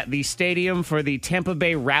booth at the stadium for the Tampa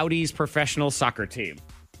Bay Rowdies professional soccer team.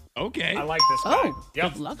 Okay. I like this guy. Oh,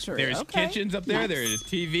 Yep. luxury. There's okay. kitchens up there. Nice. There's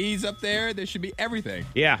TVs up there. There should be everything.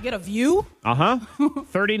 Yeah. Get a view.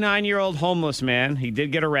 39-year-old homeless man. He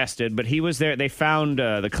did get arrested, but he was there. They found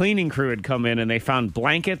the cleaning crew had come in and they found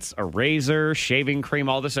blankets, a razor, shaving cream,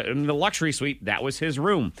 all this. In the luxury suite, that was his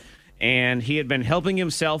room. And he had been helping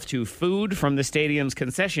himself to food from the stadium's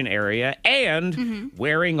concession area and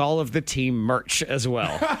wearing all of the team merch as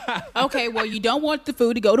well. Okay, well, you don't want the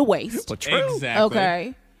food to go to waste. Exactly.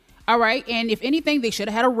 Okay. All right, and if anything, they should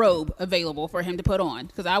have had a robe available for him to put on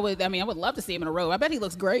because I would love to see him in a robe. I bet he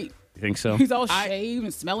looks great. You think so? He's all shaved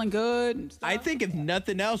and smelling good. And stuff. I think if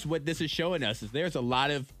nothing else, what this is showing us is there's a lot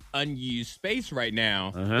of unused space right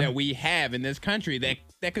now that we have in this country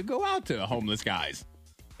that could go out to homeless guys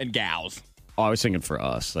and gals. Oh, I was thinking for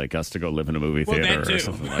us, like us to go live in a movie Well, theater that too. or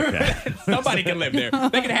something like that. Somebody can live there.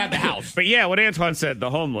 They can have the house. But yeah, what Antoine said, the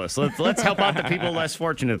homeless. Let's help out the people less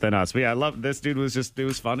fortunate than us. But yeah, I love this dude. It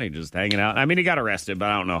was funny just hanging out. I mean, he got arrested, but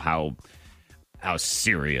I don't know how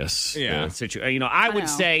serious Yeah. the situation. You know, I would know.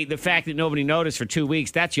 say the fact that nobody noticed for 2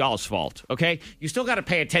 weeks, that's y'all's fault. Okay, you still got to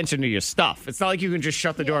pay attention to your stuff. It's not like you can just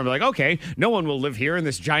shut the door and be like, okay, no one will live here in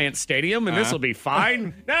this giant stadium, and this will be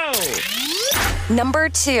fine. No. Number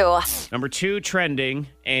 2. Number 2 trending,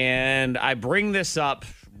 and I bring this up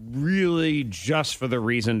really just for the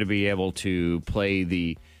reason to be able to play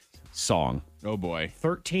the song. Oh, boy.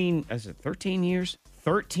 13 years?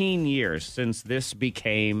 13 years since this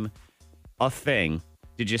became a thing.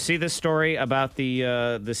 Did you see this story about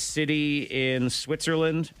the city in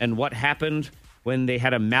Switzerland and what happened when they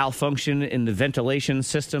had a malfunction in the ventilation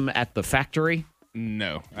system at the factory?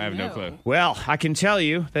 No, I have no clue. Well, I can tell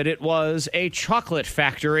you that it was a chocolate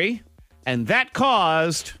factory, and that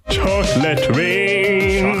caused Chocolate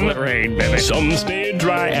rain. chocolate rain, baby. Some stay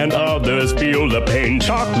dry and others feel the pain.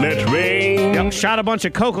 Chocolate rain. Yep, shot a bunch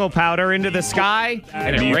of cocoa powder into the sky,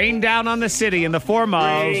 and it rained down on the city in the form of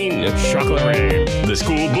chocolate rain. The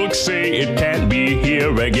school books say it can't be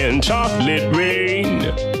here again. Chocolate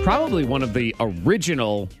rain. Probably one of the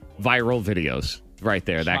original viral videos right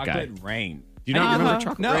there, that guy. Chocolate rain. Do you not remember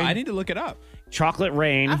chocolate No, rain? I need to look it up. Chocolate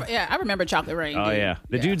rain. I remember Chocolate Rain. Oh, dude. yeah.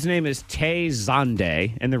 The dude's name is Tay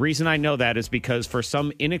Zonde. And the reason I know that is because for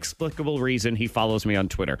some inexplicable reason, he follows me on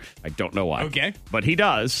Twitter. I don't know why. Okay. But he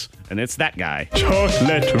does. And it's that guy.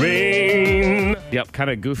 Chocolate rain. Yep.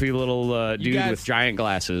 Kind of goofy little dude guys- with giant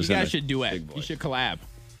glasses. You and guys a should duet. big voice. You should collab.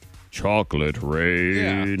 Chocolate rain.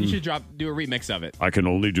 Yeah. You should do a remix of it. I can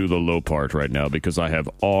only do the low part right now because I have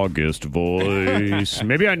August voice.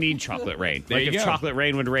 Maybe I need chocolate rain. There like you if go. chocolate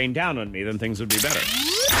rain would rain down on me, then things would be better.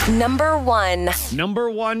 Number 1. Number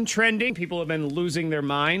 1 trending. People have been losing their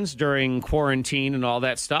minds during quarantine and all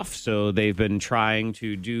that stuff. So they've been trying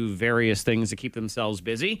to do various things to keep themselves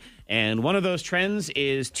busy. And one of those trends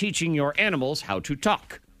is teaching your animals how to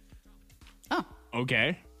talk.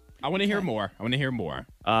 Okay. I want to hear more.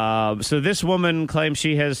 So this woman claims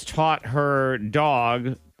she has taught her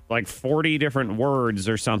dog like 40 different words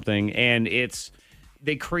or something. And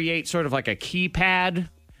they create sort of like a keypad,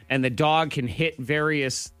 and the dog can hit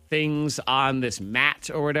various things on this mat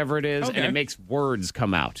or whatever it is, and Okay. it makes words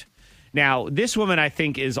come out. Now, this woman, I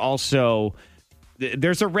think, is also...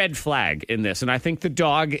 There's a red flag in this, and I think the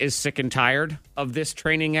dog is sick and tired of this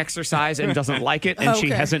training exercise and doesn't like it, and she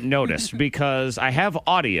Okay. hasn't noticed because I have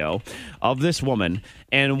audio of this woman,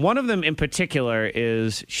 and one of them in particular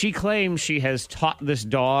is she claims she has taught this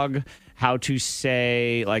dog how to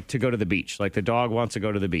say, like, to go to the beach. Like, the dog wants to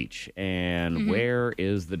go to the beach, and where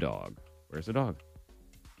is the dog? Where's the dog?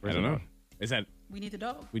 I don't know. Is that We need the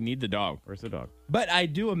dog. we need the dog? Where's the dog? But I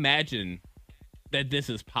do imagine that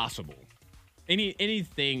this is possible.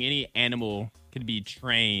 Anything, any animal can be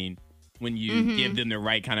trained when you give them the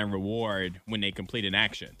right kind of reward when they complete an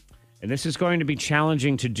action. And this is going to be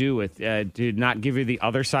challenging to do with, to not give you the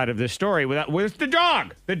other side of this story. Where's the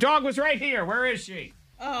dog? The dog was right here. Where is she?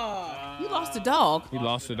 You lost a dog. He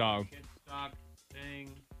lost the dog.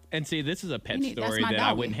 And see, this is a pet That's story my that I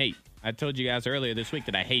doggy. wouldn't hate. I told you guys earlier this week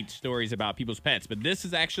that I hate stories about people's pets, but this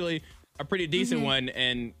is actually a pretty decent one,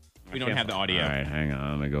 and we don't have the audio. All right, hang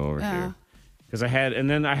on. Let me go over Yeah. here. Because I had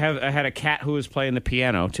a cat who was playing the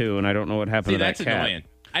piano too, and I don't know what happened See, to that that's cat. annoying.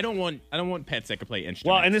 I don't want pets that can play instruments.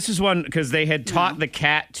 Well, and this is one because they had taught the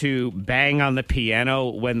cat to bang on the piano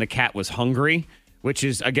when the cat was hungry, which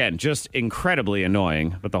is again just incredibly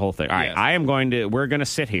annoying. But the whole thing. All right, Yes. we're gonna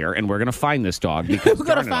sit here and we're gonna find this dog. Because We're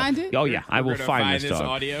gonna darn find all- it? Oh yeah, I will We're gonna find find this this dog.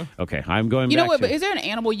 audio? Okay, I'm going. You know back what? to- But is there an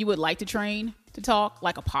animal you would like to train to talk,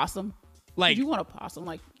 like a possum? Like- you want a possum?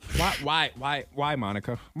 Like, why,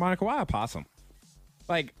 Monica? Monica, why a possum?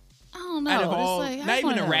 Like, I don't know. out of It's all, like, I not just even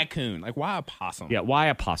wanna a know. raccoon. Like, why a possum? Yeah, why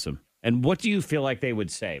a possum? And what do you feel like they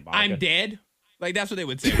would say? Monica? I'm dead. Like, that's what they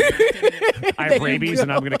would say. I have rabies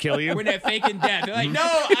and I'm going to kill you. When they're faking death, they're like, "No,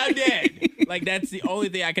 I'm dead." Like, that's the only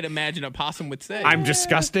thing I could imagine a possum would say. I'm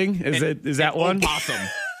disgusting. Is that one? Opossum.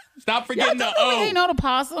 Stop forgetting the O. Ain't no the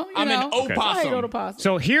possum. You I'm know? an opossum. Ain't no the possum.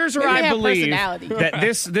 So here's where Maybe I they have believe personality.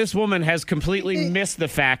 that this woman has completely missed the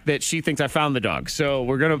fact that she thinks I found the dog. So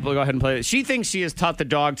we're gonna go ahead and play it. She thinks she has taught the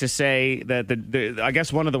dog to say that the I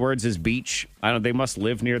guess one of the words is beach. I don't. They must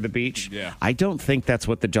live near the beach. Yeah. I don't think that's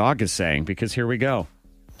what the dog is saying because here we go.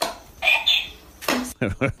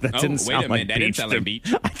 That didn't wait sound a like minute. That didn't beach. sound like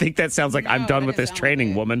beach. I think that sounds like I'm No, done that with this didn't sound training,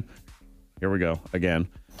 like it. woman. Here we go again.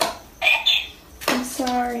 I'm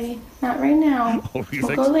sorry. Not right now. Oh, he's We'll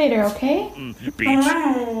like- go later, okay? Beach.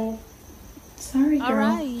 Alright. Sorry, girl.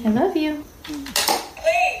 Alright. I love you.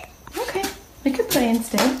 Okay. We could play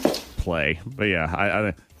instead. Play, but yeah,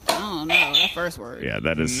 I don't know. That first word. yeah,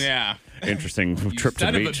 that is Yeah. interesting trip to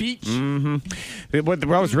Son the of a beach. beach. It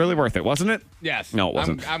was really worth it, wasn't it? Yes. No, it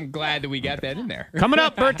wasn't. I'm glad that we got that in there. Coming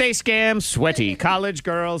up, birthday scam,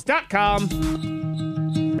 sweatycollegegirls.com.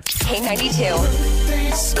 K92.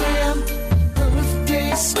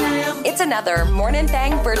 It's another Morning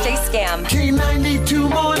Thang birthday scam.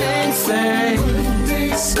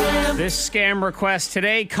 This scam request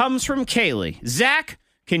today comes from Kaylee. Zach,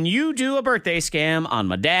 can you do a birthday scam on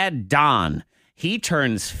my dad, Don? He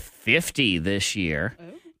turns 50 this year.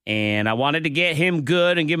 and I wanted to get him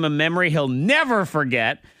good and give him a memory he'll never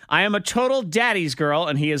forget. I am a total daddy's girl,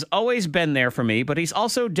 and he has always been there for me, but he's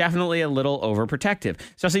also definitely a little overprotective,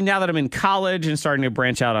 especially now that I'm in college and starting to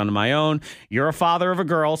branch out on my own. You're a father of a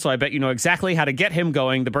girl, so I bet you know exactly how to get him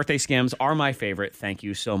going. The birthday scams are my favorite. Thank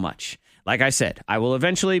you so much. Like I said, I will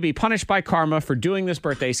eventually be punished by karma for doing this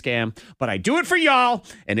birthday scam, but I do it for y'all,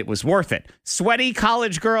 and it was worth it.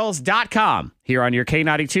 SweatyCollegeGirls.com here on your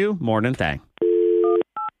K92 Morning Thing.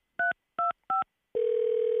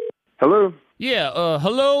 Hello? Yeah,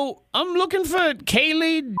 hello. I'm looking for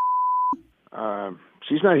Kaylee.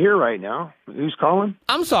 She's not here right now. Who's calling?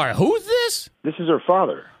 I'm sorry, who's this? This is her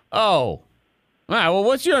father. Oh. All right, well,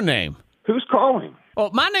 what's your name? Who's calling? Oh,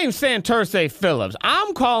 my name's Santurce Phillips.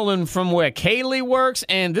 I'm calling from where Kaylee works,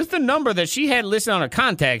 and this is the number that she had listed on her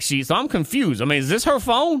contact sheet, so I'm confused. I mean, is this her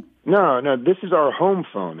phone? No, this is our home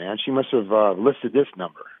phone, man. She must have listed this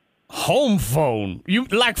number. Home phone? You,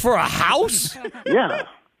 like for a house? Yeah.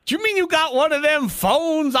 Do you mean you got one of them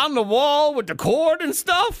phones on the wall with the cord and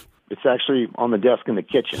stuff? It's actually on the desk in the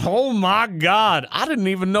kitchen. Oh, my God. I didn't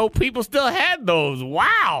even know people still had those.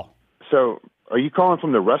 Wow. So, are you calling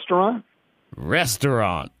from the restaurant?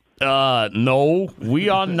 Restaurant? No, we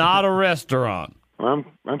are not a restaurant. Well,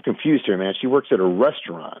 I'm confused here, man. She works at a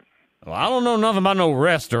restaurant. Well, I don't know nothing about no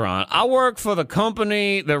restaurant. I work for the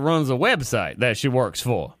company that runs a website that she works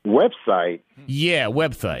for. Website? Yeah,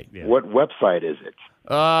 website. Yeah. What website is it?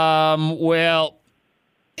 Well,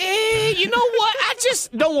 you know what?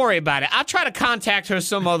 Don't worry about it. I'll try to contact her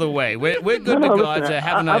some other way. We're good to go. Listen,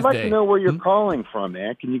 Have a nice I'd like day. to know where you're calling from,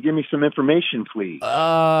 man. Can you give me some information, please?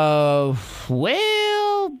 Well,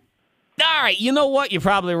 all right. You know what? You're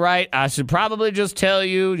probably right. I should probably just tell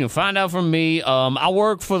you. You'll find out from me. I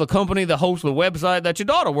work for the company that hosts the website that your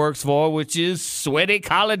daughter works for, which is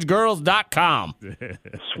SweatyCollegeGirls.com.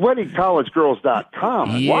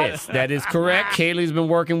 SweatyCollegeGirls.com? Yes, that is correct. Kaylee's been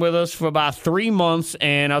working with us for about 3 months,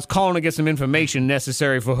 and I was calling to get some information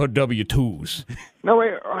necessary for her W-2s. No,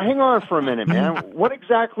 wait. Hang on for a minute, man. What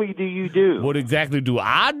exactly do you do? What exactly do?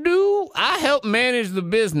 I help manage the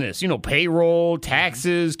business. You know, payroll,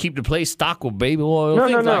 taxes, keep the place stocked with baby oil,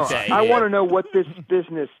 things like that. I yeah. want to know what this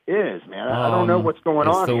business is, man. I don't know what's going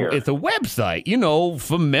on here. It's a website, you know,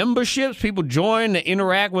 for memberships. People join to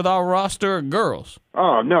interact with our roster of girls.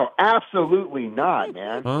 Oh, no, absolutely not,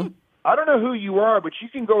 man. Huh? I don't know who you are, but you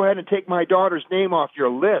can go ahead and take my daughter's name off your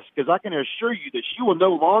list, because I can assure you that she will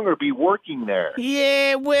no longer be working there.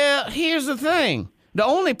 Yeah, well, here's the thing. The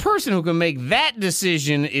only person who can make that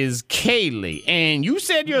decision is Kaylee. And you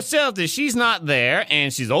said yourself that she's not there,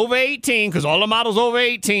 and she's over 18, because all the models over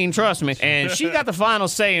 18, trust me. And she got the final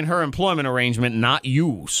say in her employment arrangement, not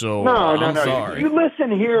you. So I'm sorry. You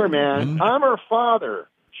listen here, man. I'm her father.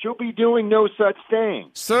 She'll be doing no such thing.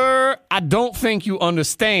 Sir, I don't think you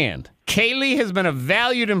understand. Kaylee has been a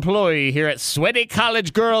valued employee here at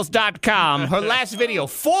SweatyCollegeGirls.com. Her last video,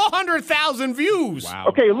 400,000 views. Wow.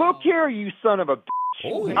 Okay, look here, you son of a bitch.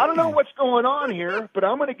 Oh, I don't know what's going on here, but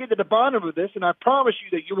I'm going to get to the bottom of this, and I promise you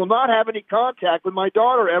that you will not have any contact with my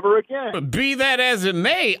daughter ever again. Be that as it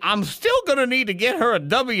may, I'm still going to need to get her a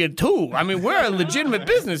W-2. I mean, we're a legitimate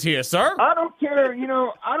business here, sir. I don't care,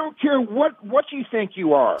 I don't care what you think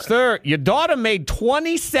you are. Sir, your daughter made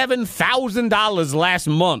 $27,000 last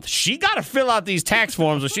month. She got to fill out these tax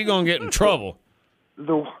forms or she's going to get in trouble.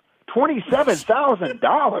 The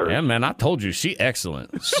 $27,000? Yeah, man, I told you, she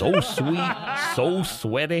excellent. So sweet, so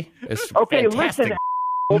sweaty. It's okay, fantastic. listen,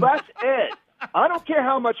 well, that's it. I don't care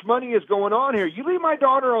how much money is going on here. You leave my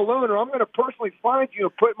daughter alone, or I'm going to personally find you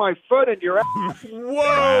and put my foot in your ass.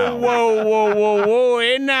 Whoa.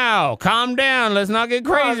 Hey, now, calm down. Let's not get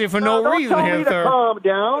crazy for no reason don't here, tell me sir. to calm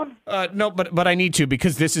down. No, but I need to,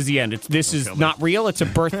 because this is the end. This is not real. It's a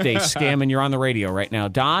birthday scam, and you're on the radio right now.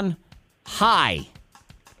 Don, hi.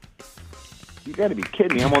 You got to be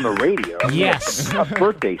kidding me. I'm on the radio. Yes. A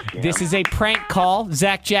birthday scam. This is a prank call.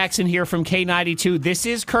 Zach Jackson here from K92. This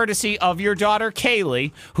is courtesy of your daughter,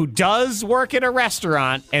 Kaylee, who does work at a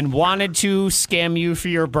restaurant and wanted to scam you for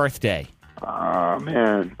your birthday. Oh,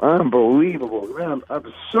 man. Unbelievable. Man,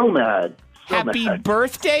 I'm so mad. Happy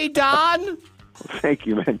birthday, Don. Thank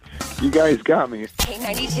you, man. You guys got me.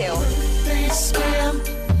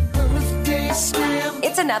 K92.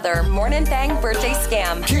 It's another Morning Thang birthday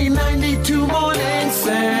scam. K92 Morning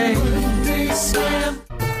Thang.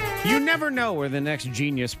 You never know where the next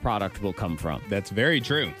genius product will come from. That's very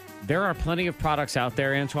true. There are plenty of products out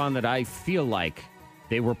there, Antoine, that I feel like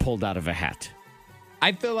they were pulled out of a hat.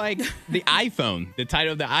 I feel like the iPhone, the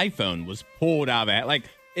title of the iPhone was pulled out of it. Like,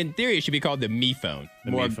 in theory, it should be called the Me Phone.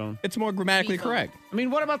 Me Phone? It's more grammatically correct. I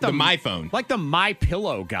mean, what about The My Phone? Like the My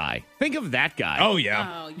Pillow guy. Think of that guy. Oh,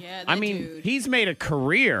 yeah. Oh, yeah. I mean, dude. he's made a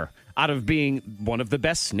career out of being one of the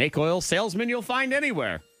best snake oil salesmen you'll find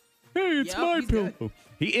anywhere. Hey, it's Yep, My he's Pillow. good.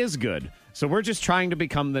 He is good. So we're just trying to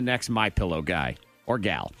become the next My Pillow guy or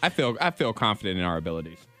gal. I feel confident in our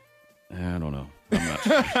abilities. I don't know. I'm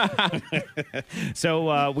not.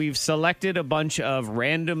 So we've selected a bunch of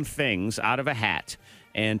random things out of a hat,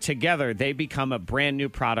 and together they become a brand new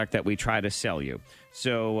product that we try to sell you.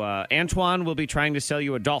 So Antoine will be trying to sell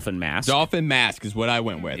you a dolphin mask. Dolphin mask is what I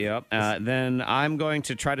went with. Yep. Then I'm going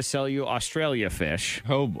to try to sell you Australia fish.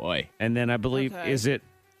 Oh, boy. And then I believe, Okay. is it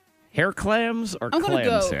hair clams or I'm gonna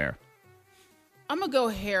clams go- hair? I'm going to go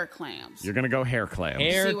hair clams. You're going to go hair clams.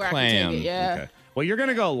 Hair See where I can clam. take it, yeah. Okay. Well, you're going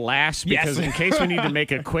to go last Yes. because in case we need to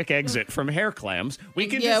make a quick exit from hair clams, we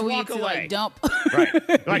can Yeah, just we walk need to, away. like, dump. Right.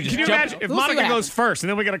 Like, just can you jump- imagine if We'll see Monica what goes happens. first and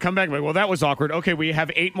then we got to come back and be like, well, that was awkward. Okay, we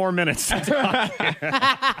have 8 more minutes to talk.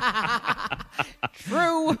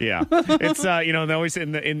 True. Yeah. It's, they always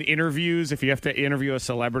in the interviews, if you have to interview a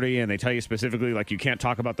celebrity and they tell you specifically, like, you can't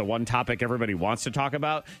talk about the one topic everybody wants to talk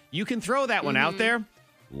about, you can throw that one out there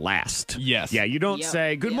last. Yes. Yeah, you don't Yep.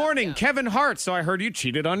 say, good Yep, morning, yep. Kevin Hart. So I heard you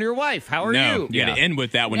cheated on your wife. How are No, you? you got to end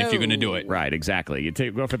with that one if you're going to do it. Right, exactly. You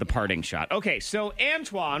go for the parting shot. Okay, so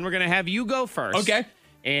Antoine, we're going to have you go first. Okay.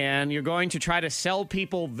 And you're going to try to sell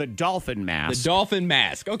people the dolphin The mask. dolphin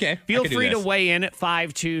mask. Okay. Feel I can do free to this. weigh in at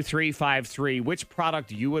 52353 which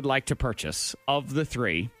product you would like to purchase of the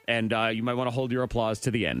 3. And you might want to hold your applause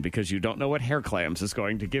to the end because you don't know what hair clams is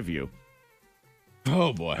going to give you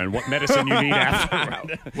Oh, boy. and what medicine you need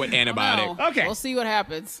after. What antibiotic? No. Okay. We'll see what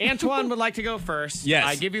happens. Antoine would like to go first. Yes.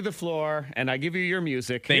 I give you the floor and I give you your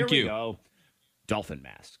music. Thank Here you. we go. Dolphin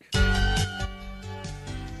mask.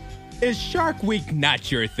 Is Shark Week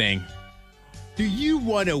not your thing? Do you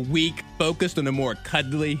want a week focused on a more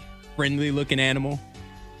cuddly, friendly-looking animal?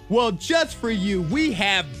 Well, just for you, we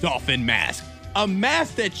have Dolphin Mask, a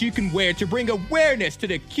mask that you can wear to bring awareness to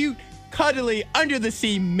the cute, cuddly,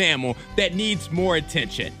 under-the-sea mammal that needs more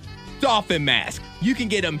attention. Dolphin Mask. You can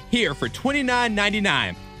get them here for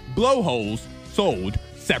 $29.99. Blowholes sold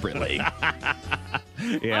separately.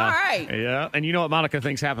 Yeah. All right. Yeah. And you know what Monica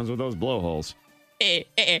thinks happens with those blowholes? I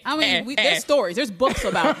mean, there's stories. There's books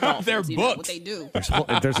about dolphins. They're you know, what books. they do. There's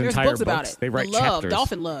There's entire books about it. They write the love, chapters.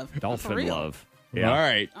 dolphin love. For Dolphin real. love. Yeah. All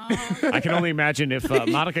right. I can only imagine if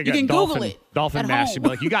Monica got can Google dolphin, it dolphin at mask, home. she'd be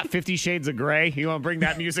like, you got 50 Shades of Grey? You want to bring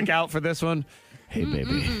that music out for this one? Hey,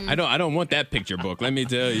 baby. I don't want that picture book, let me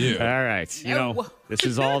tell you. All right. You know, No. this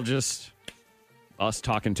is all just us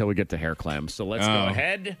talking until we get to hair clams. So let's go Oh.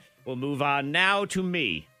 ahead. We'll move on now to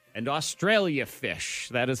me and Australia fish.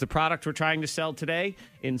 That is the product we're trying to sell today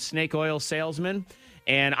in Snake Oil Salesman.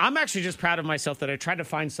 And I'm actually just proud of myself that I tried to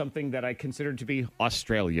find something that I considered to be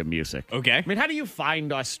Australia music. Okay. I mean, how do you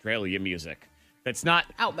find Australia music that's not...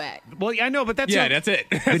 Outback. Well, I know, but that's... Yeah, that's it.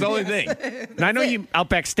 That's the only thing. And I know you...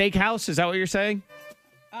 Outback Steakhouse, is that what you're saying?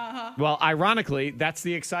 Uh-huh. Well, ironically, that's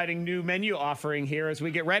the exciting new menu offering here as we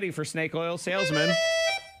get ready for Snake Oil Salesman.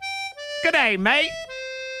 Good day, mate.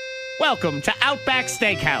 Welcome to Outback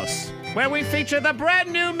Steakhouse, where we feature the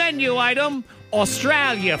brand new menu item,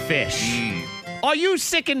 Australia fish. Are you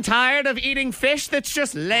sick and tired of eating fish that's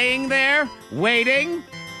just laying there, waiting?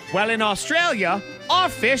 Well, in Australia, our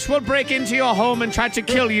fish will break into your home and try to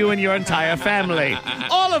kill you and your entire family.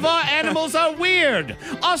 All of our animals are weird.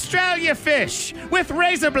 Australia fish with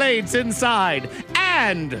razor blades inside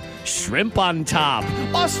and shrimp on top.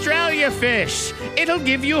 Australia fish. It'll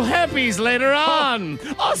give you herpes later on.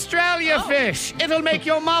 Australia fish. It'll make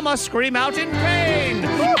your mama scream out in pain.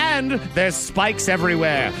 And there's spikes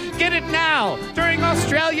everywhere. Get it now during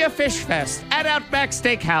Australia Fish Fest at Outback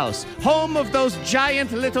Steakhouse, home of those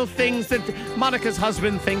giant little things that Monica's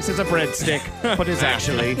husband thinks is a breadstick, but is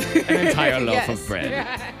actually an entire loaf of Yes.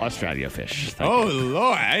 bread. Australia fish. Thank Oh, you.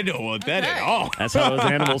 Lord, I don't want that at all. That's how those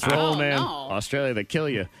animals roll, Oh, man. no. Australia, they kill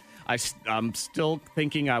you. I'm still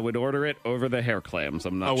thinking I would order it over the hair clams.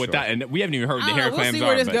 I'm not Oh, sure. with that, and we haven't even heard what the I don't hair know, we'll clams see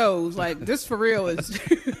where are. this but- goes. Like, this for real is...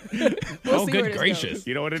 Oh, see where good this gracious. goes.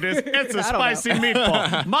 You know what it is? It's a I don't know. spicy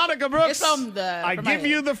meatball. Monica Brooks, It's on the- I from my give head.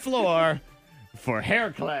 you the floor for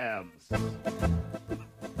hair clams.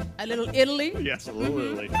 A little Italy. Yes, a little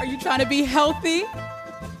early. Are you trying to be healthy?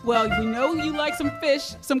 Well, we know you like some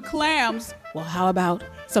fish, some clams. Well, how about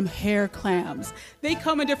some hair clams? They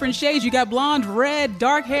come in different shades. You got blonde, red,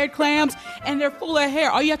 dark-haired clams, and they're full of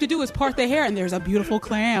hair. All you have to do is part the hair, and there's a beautiful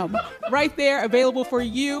clam right there available for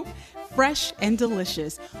you. Fresh and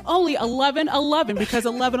delicious. Only $11.11 because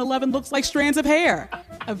 $11.11 looks like strands of hair.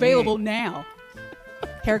 Available now.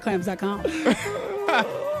 Hairclams.com.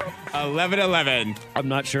 11-11. I'm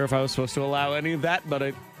not sure if I was supposed to allow any of that, but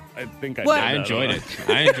I think I What? did. I enjoyed don't it.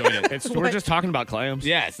 know. I enjoyed it. We're just talking about clams.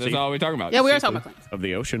 Yes, that's all we're talking about. Yeah, we are talking about clams. Of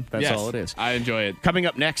the ocean. That's Yes, all it is. I enjoy it. Coming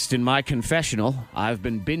up next in my confessional, I've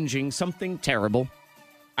been binging something terrible.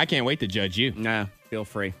 I can't wait to judge you. Nah, feel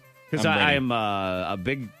free. Because I'm ready. I am a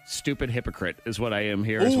big, stupid hypocrite is what I am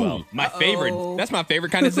here as Ooh, well. my favorite. That's my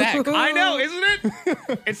favorite kind of Zach. I know, isn't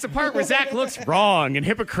it? It's the part where Zach looks wrong and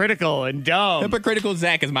hypocritical and dumb. Hypocritical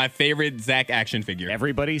Zach is my favorite Zach action figure.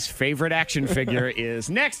 Everybody's favorite action figure is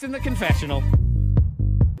next in the confessional.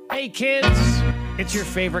 Hey, kids, it's your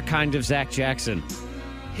favorite kind of Zach Jackson.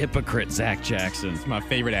 Hypocrite Zach Jackson. It's my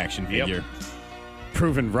favorite action figure.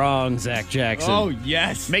 Proven wrong, Zach Jackson. Oh,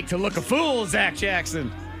 yes. Make to look a fool, Zach Jackson.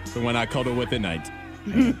 The one I cuddle with at night.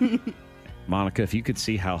 Monica, if you could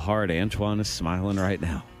see how hard Antoine is smiling right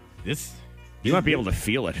now. This. You might be able to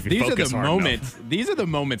feel it if you These are focus the hard moments. enough. These are the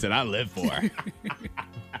moments that I live for.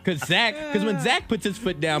 Because when Zach puts his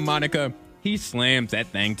foot down, Monica, he slams that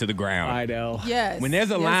thing to the ground. I know. Yes. When there's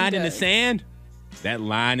a Yes, he line in the does. sand, that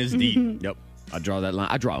line is deep. Yep. I draw that line.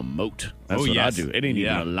 I draw a moat. That's Oh, what yes. I do. It ain't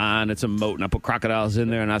Yeah. even a line. It's a moat. And I put crocodiles in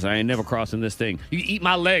there, and I say, I ain't never crossing this thing. You can eat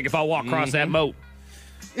my leg if I walk across that moat.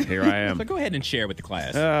 Here I am. So go ahead and share with the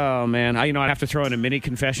class. Oh, man. I have to throw in a mini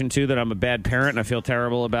confession, too, that I'm a bad parent, and I feel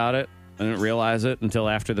terrible about it. I didn't realize it until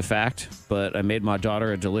after the fact, but I made my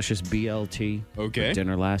daughter a delicious BLT Okay. for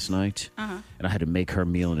dinner last night, and I had to make her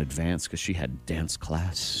meal in advance because she had dance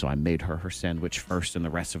class, so I made her sandwich first, and the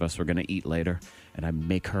rest of us were going to eat later, and I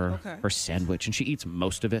make her her sandwich, and she eats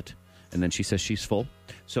most of it, and then she says she's full.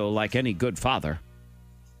 So like any good father,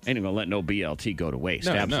 ain't gonna let no BLT go to waste.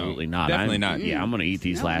 No, Absolutely no, not. definitely not. Yeah, I'm gonna eat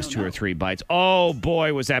these last 2 or 3 bites. Oh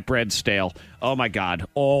boy, was that bread stale. Oh my God.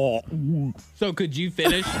 Oh. So could you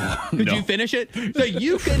finish? Could No. you finish it? So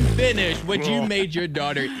you can finish what you made your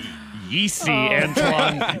daughter eat. Yeasty,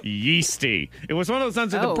 Antoine. Yeasty. It was one of those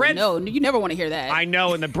ones that Oh, the bread. no, you never want to hear that. I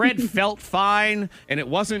know, and the bread felt fine, and it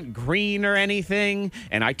wasn't green or anything,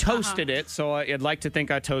 and I toasted it, so I'd like to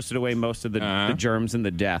think I toasted away most of the germs and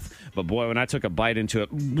the death. But boy, when I took a bite into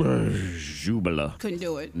it, jubila. Couldn't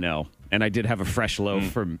do it. No. And I did have a fresh loaf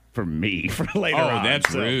for me for later Oh, on.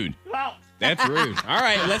 that's so- rude. That's rude. All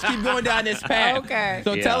right, let's keep going down this path. Okay.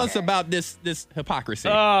 So Yeah. tell us about this hypocrisy.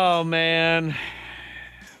 Oh, man.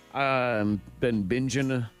 Been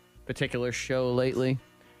binging a particular show lately.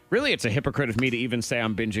 Really, it's a hypocrite of me to even say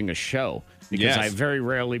I'm binging a show because Yes. I very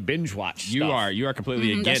rarely binge watch you stuff. are completely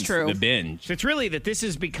that's against true. the binge. So it's really that this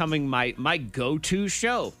is becoming my go-to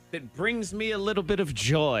show that brings me a little bit of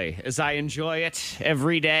joy as I enjoy it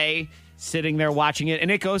every day, sitting there watching it,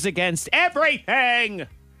 and it goes against everything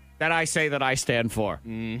that I say that I stand for.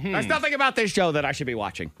 There's nothing about this show that I should be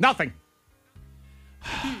watching. Nothing.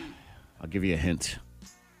 I'll give you a hint.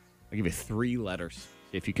 I'll give you 3 letters.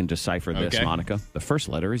 See if you can decipher this, Okay. Monica. The first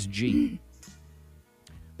letter is G.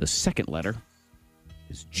 The second letter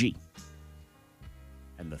is G.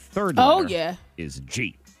 And the third letter yeah. is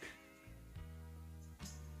G.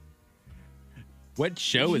 What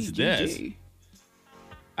show is G, this? G.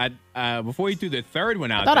 Before you threw the third one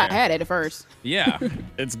out I thought there. I had it at first. Yeah.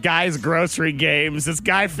 It's Guy's Grocery Games. It's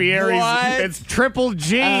Guy Fieri's. What? It's Triple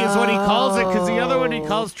G is what he calls it, because the other one he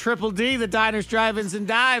calls Triple D, the Diners, Drive-Ins, and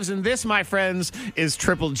Dives. And this, my friends, is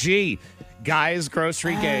Triple G. Guy's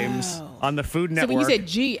Grocery Games on the Food So Network. when you said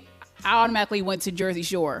G, I automatically went to Jersey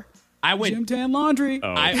Shore. I went Gym Tan Laundry.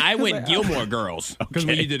 I went Gilmore Girls because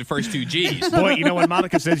when you did the first 2 G's. Boy, you know, when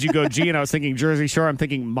Monica says you go G, and I was thinking Jersey Shore, I'm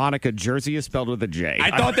thinking Monica Jersey is spelled with a J. I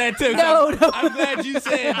thought that too. No. I'm glad you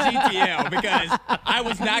said GTL because I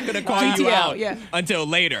was not going to call you GTL, out yeah. until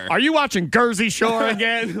later. Are you watching Jersey Shore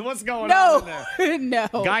again? What's going on in there?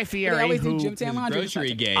 No. Guy They Fieri, always do who Gym Tan His Laundry.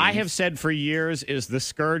 grocery game. I have said for years is the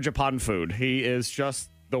scourge upon food. He is just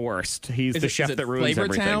the worst. He's Is the it- chef is it that ruins Flavor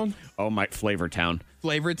everything. Town? Oh, my Flavor Town.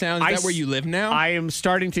 Flavor Town. Is that where you live now? I am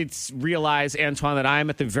starting to realize, Antoine, that I am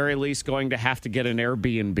at the very least going to have to get an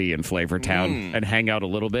Airbnb in Flavor Town and hang out a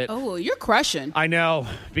little bit. Oh, you're crushing. I know,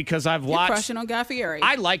 because I've You're watched. crushing on Guy Fieri.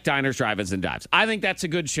 I like Diners, Drive-Ins, and Dives. I think that's a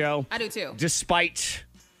good show. I do too. Despite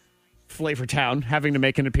Flavor Town having to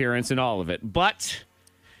make an appearance in all of it. But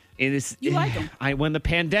it is. You like 'em. When the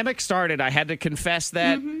pandemic started, I had to confess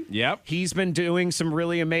that Yep. he's been doing some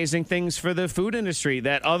really amazing things for the food industry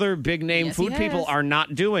that other big name Yes, he food people has. are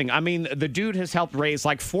not doing. I mean, the dude has helped raise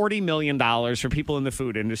like $40 million for people in the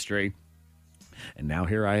food industry. And now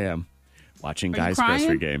here I am watching Are you Guys crying?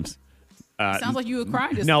 Grocery Games. Sounds like you were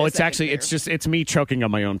crying. Just No, for a it's second actually there. it's me choking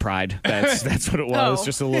on my own pride. That's what it was. Oh.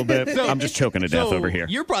 Just a little bit. I'm just choking to death over here.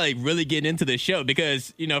 You're probably really getting into the show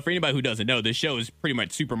because, for anybody who doesn't know, the show is pretty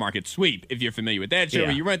much Supermarket Sweep, if you're familiar with that show. Yeah.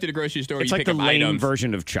 Where you run to the grocery store, It's you like pick the up lame items.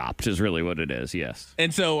 version of Chopped is really what it is. Yes.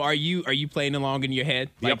 And so are you playing along in your head?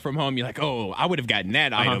 Like from home, you're like, oh, I would have gotten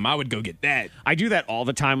that item. I would go get that. I do that all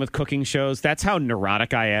the time with cooking shows. That's how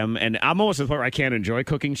neurotic I am. And I'm almost to the point where I can't enjoy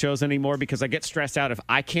cooking shows anymore because I get stressed out if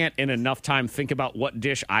I can't in enough time think about what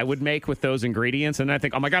dish I would make with those ingredients. And I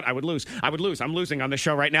think, oh my God, I would lose. I'm losing on this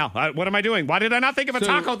show right now. What am I doing? Why did I not think of a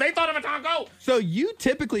taco? They thought of a taco. So you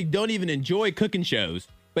typically don't even enjoy cooking shows,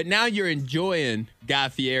 but now you're enjoying Guy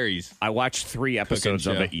Fieri's. I watched 3 episodes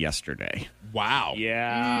of show. it yesterday. Wow.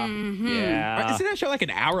 Yeah. Yeah. Isn't that show like an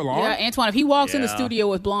hour long? Yeah, Antoine, if he walks in the studio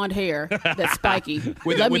with blonde hair that's spiky,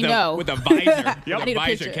 let me know. With a visor. I need a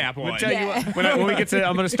visor picture. cap on. Tell you what, when we get to,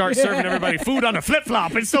 I'm going to start serving everybody food on a flip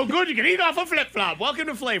flop. It's so good you can eat off a flip flop. Welcome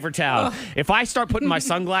to Flavor Town. If I start putting my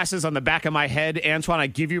sunglasses on the back of my head, Antoine, I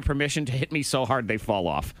give you permission to hit me so hard they fall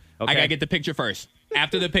off. Okay? I gotta get the picture first.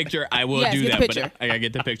 After the picture, I will Yes, do get that. the But picture. I gotta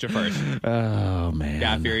get the picture first. Oh man,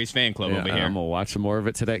 Guy Fieri's fan club over here. I'm gonna watch some more of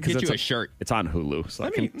it today. Get you a shirt. It's on Hulu. So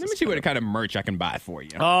Let me see what kind of merch I can buy for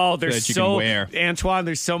you. Oh, there's that you can wear. Antoine.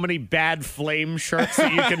 There's so many bad flame shirts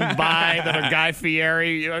that you can buy that are Guy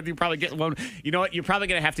Fieri. You probably get one. You know what? You're probably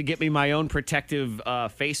gonna have to get me my own protective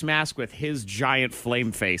face mask with his giant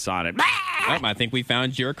flame face on it. I think we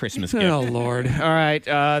found your Christmas gift. Oh Lord! All right,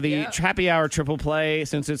 the Happy Hour Triple Play.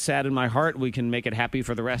 Since it's sad in my heart, we can make it happy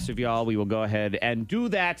for the rest of y'all. We will go ahead and do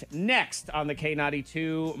that next on the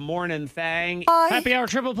K92 Morning Thang. Happy Hour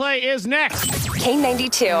Triple Play is next.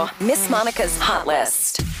 K92, Miss Monica's Hot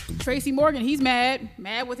List. Tracy Morgan, he's mad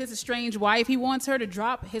with his estranged wife. He wants her to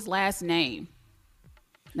drop his last name.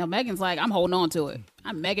 Now Megan's like, I'm holding on to it.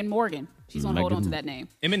 I'm Megan Morgan. She's gonna hold on to that name.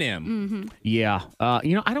 Eminem. Yeah, I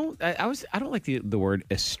don't like the word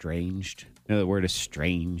estranged. You know, the word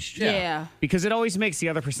estranged. Yeah. Because it always makes the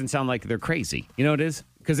other person sound like they're crazy. You know what it is?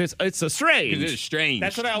 Because it's estranged. It is strange.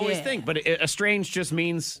 That's what I always Yeah. think. But estranged just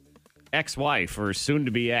means ex-wife or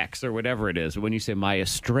soon-to-be ex or whatever it is. When you say my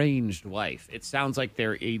estranged wife, it sounds like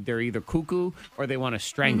they're either cuckoo or they want to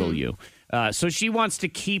strangle you. So she wants to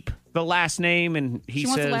keep the last name, and he She says,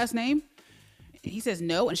 wants the last name. He says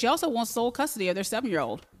no, and she also wants sole custody of their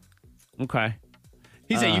 7-year-old. okay.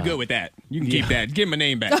 He said, you good with that. You can keep that. Give him a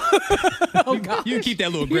name back. You can keep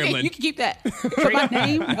that little gremlin. You can keep that. But my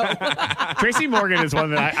name? No. Tracy Morgan is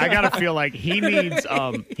one that I gotta feel like he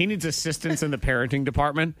needs assistance in the parenting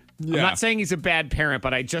department. I'm Yeah. not saying he's a bad parent,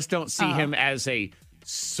 but I just don't see him as a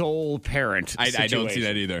sole parent. I don't see situation.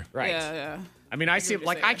 that either. Right. Yeah. I mean, I see what you're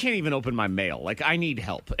like saying. I can't even open my mail. Like I need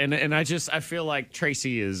help, and I feel like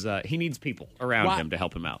Tracy is he needs people around Why- him to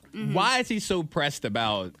help him out Why is he so pressed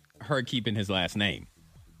about her keeping his last name?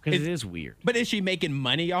 because it is weird. But is she making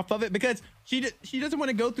money off of it? Because she doesn't want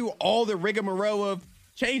to go through all the rigmarole of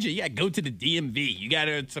changing. You got to go to the DMV. You got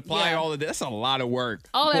to supply Yeah. all of this. That's a lot of work.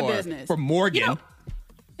 All that for- business. For Morgan. You know,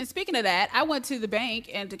 and speaking of that, I went to the bank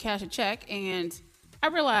and to cash a check, and I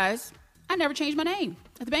realized I never changed my name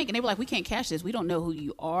at the bank. And they were like, we can't cash this. We don't know who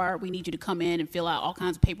you are. We need you to come in and fill out all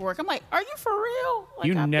kinds of paperwork. I'm like, are you for real? Like,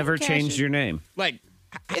 You I've been never cashing. changed your name. Like,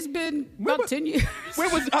 It's been about 10 years. when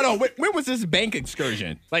was this bank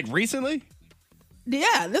excursion? Like recently?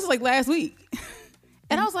 Yeah, this was like last week.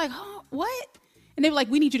 And I was like, huh, what? And they were like,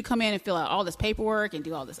 we need you to come in and fill out all this paperwork and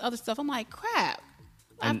do all this other stuff. I'm like, crap.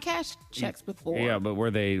 I've cashed checks before. Yeah, but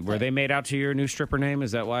were they made out to your new stripper name?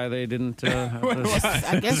 Is that why they didn't?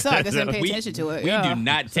 I guess so. I guess I didn't pay attention to it. We Yeah. do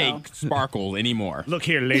not take Sparkle anymore. Look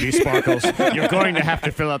here, Lady Sparkles. You're going to have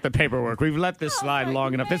to fill out the paperwork. We've let this slide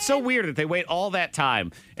long enough. It's so weird that they wait all that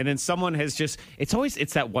time and then someone has just.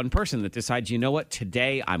 It's that one person that decides. You know what?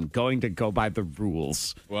 Today I'm going to go by the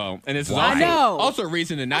rules. Well, and it's Why? also, I know. also a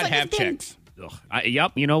reason to not like, have it's been- checks.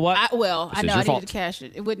 Yep. You know what? I This know is I your needed fault. to cash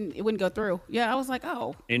it. It wouldn't go through. Yeah, I was like,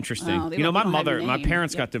 oh. Interesting. Oh, they You know, like, my we don't have mother, your my name.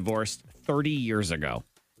 parents Yep. got divorced 30 years ago,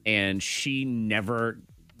 and she never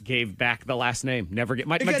gave back the last name. Never get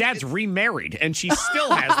my Because dad's remarried, and she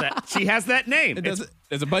still has that. She has that name.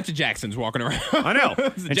 There's a bunch of Jacksons walking around. I know.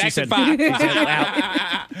 It's And Jackson she said, 5.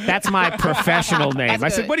 "Well, that's my professional name." That's I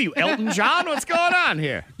said, good. "What are you, Elton John? What's going on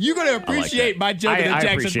here?" You're going to I like appreciate that. my joke of the I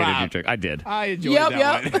Jackson appreciated 5. your joke. I did. I enjoyed Yep.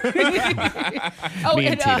 that one. Oh, Me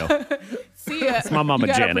and Tito. Sia, my mama you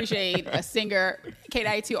gotta Janet. appreciate a singer,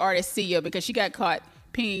 K92 artist Sia, because she got caught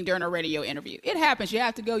peeing during a radio interview. It happens. You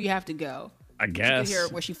have to go. You have to go. I guess. You hear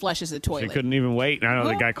where she flushes the She toilet. couldn't even wait. I know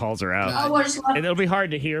the guy calls her out. I was And it'll be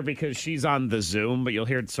hard to hear because she's on the Zoom, but you'll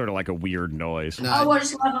hear sort of like a weird noise. I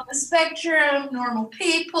watch Love on the Spectrum, Normal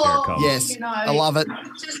People. Here it comes. Yes, You know, I love it.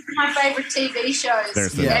 Just my favorite TV shows.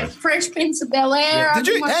 There's the And noise. Fresh Prince of Bel Air. Did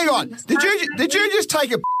you hang on? Did you just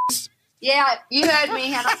take a piss? Yeah, you heard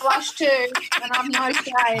me, and I flushed too, and I'm no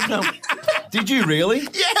shame. Did you really?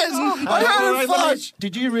 Yes, I heard it flush.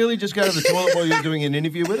 Did you really just go to the toilet while you were doing an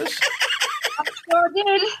interview with us? Sure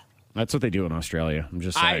did. That's what they do in Australia. I'm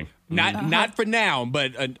just saying. Not for now,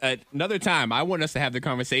 but another time. I want us to have the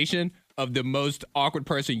conversation of the most awkward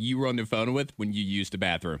person you were on the phone with when you used the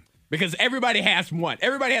bathroom. Because everybody has one.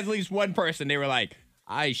 Everybody has at least one person. They were like,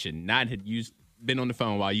 I should not have been on the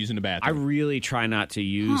phone while using the I bathroom. really try not to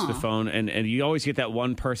use the phone, and you always get that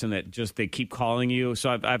one person that just they keep calling you.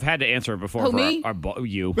 So I've had to answer it before. Who, for me?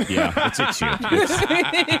 You, yeah, it's you.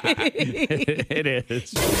 It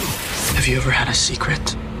is. Have you ever had a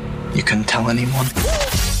secret you couldn't tell anyone?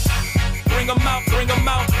 Bring 'em out, bring 'em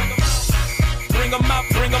out. Bring 'em out,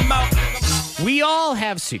 bring 'em out. We all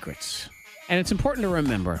have secrets, and it's important to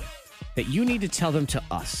remember that you need to tell them to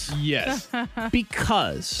us Yes.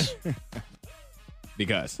 because.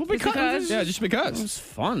 Because. Well, because Yeah, just because. it's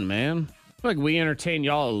fun, man. Like we entertain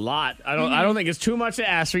y'all a lot. I don't think it's too much to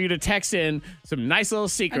ask for you to text in some nice little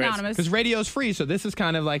secrets. Anonymous. Because radio's free, so this is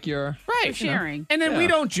kind of like your... Right. For sharing. And then we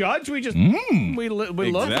don't judge. We just we look, we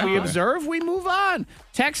Exactly. observe, we move on.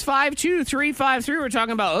 Text 52353. We're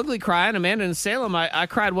talking about ugly crying. Amanda in Salem, I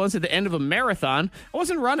cried once at the end of a marathon. I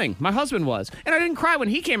wasn't running. My husband was. And I didn't cry when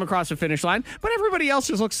he came across the finish line, but everybody else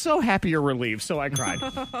just looked so happy or relieved, so I cried.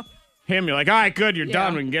 Him, you're like, all right, good, you're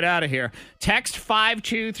done. We can get out of here. Text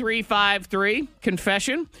 52353.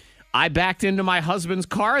 Confession. I backed into my husband's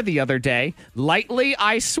car the other day. Lightly,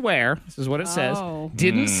 I swear. This is what it says.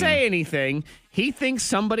 Didn't say anything. He thinks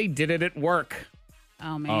somebody did it at work.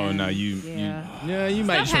 Oh, man. Oh, no, you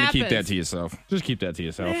might just want to keep that happens. to yourself. Just keep that to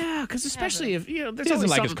yourself. Yeah, because especially if, there's He doesn't always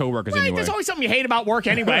like his something- coworkers right, anyway. There's always something you hate about work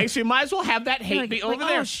anyway, so you might as well have that hate be over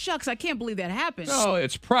there. Oh, shucks, I can't believe that happened. Oh,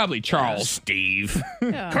 it's probably Charles. Steve.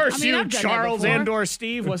 Yeah. Curse I mean, you, I've done that Charles before. and/or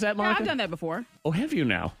Steve. Was that Yeah, Monica? I've done that before. Oh, have you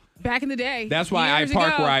now? Back in the day. That's why I years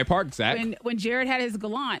park ago, where I park, Zach. When Jared had his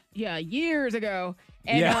Gallant, years ago.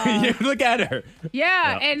 And, Yeah, look at her.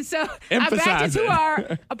 Yeah, and so I backed Emphasize into it.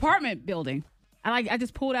 our apartment building. I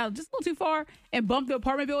just pulled out just a little too far and bumped the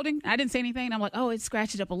apartment building. I didn't say anything. And I'm like, oh, it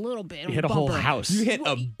scratched it up a little bit. You hit a whole house. You hit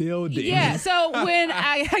a building. Yeah. So when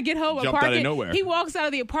I get home, Jumped park out of it, nowhere. he walks out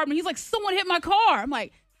of the apartment. He's like, someone hit my car. I'm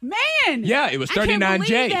like, man. Yeah, it was I can't 39J.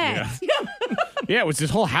 believe that. Yeah, it was this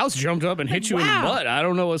whole house jumped up and hit you in the wow. butt. I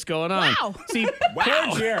don't know what's going on. Wow. See,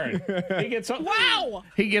 poor Jared. He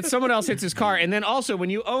gets someone else hits his car. And then also, when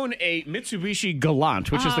you own a Mitsubishi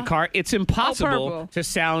Galant, which is the car, it's impossible purple. to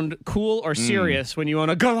sound cool or serious when you own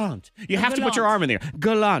a Galant. You have to put your arm in there.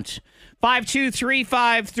 Galant.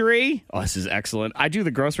 52353. Oh, this is excellent. I do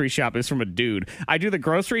the grocery shop. It's from a dude. I do the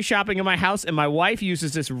grocery shopping in my house, and my wife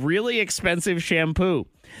uses this really expensive shampoo.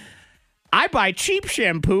 I buy cheap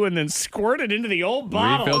shampoo and then squirt it into the old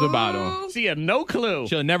bottle. Refill the bottle. See, you have no clue.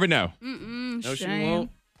 She'll never know. No, she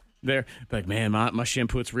won't. There, like, man, my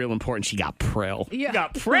shampoo, it's real important. She got Prel. Yeah. You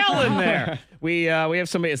got Prel in there. We have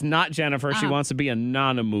somebody, it's not Jennifer. She wants to be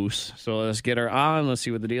anonymous. So let's get her on. Let's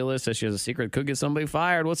see what the deal is. Says she has a secret. Could get somebody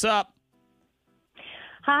fired. What's up?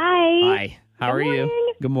 Hi. Hi. How are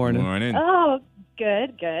you? Good morning. Morning. Oh,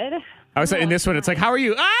 good, good. I was in this one. It's like, how are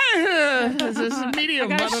you? This is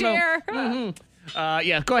medium. I gotta don't know. share.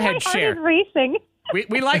 Yeah, go ahead, My heart share. is racing.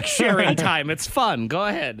 We like sharing time. It's fun. Go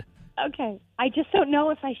ahead. Okay. I just don't know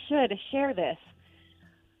if I should share this.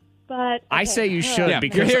 But I say you should Yeah,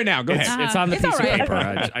 because you're here now. Go it's, ahead. it's on the It's piece all of right.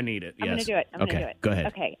 paper. I need it. I'm going Yes. to do it. I'm going to do it. Go ahead.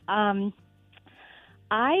 Okay.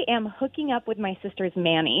 I am hooking up with my sister's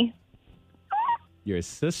Manny. Your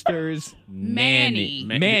sister's Manny.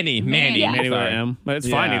 Manny. Manny with Sorry. an M. But it's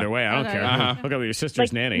fine Yeah. either way. I don't Okay. care. Uh-huh. Look up your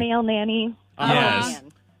sister's Like nanny. male nanny. Yes.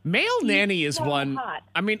 Man. Male nanny is so one. hot.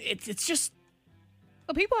 I mean, it's just.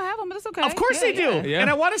 Well, people have them, but it's okay. Of course they do, Yeah. and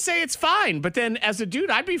I want to say it's fine. But then, as a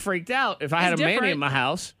dude, I'd be freaked out if I had a It's manny different. in my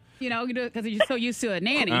house. You know, because you're so used to a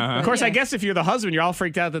nanny. Uh-huh. Of course, I guess if you're the husband, you're all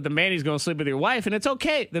freaked out that the manny's going to sleep with your wife, and it's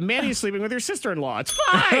okay. The manny's sleeping with your sister-in-law. It's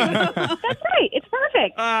fine. That's right. It's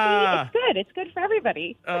perfect. Ah. See, it's good. It's good for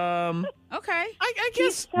everybody. Okay. I He's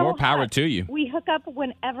guess. so More power hot. to you. We hook up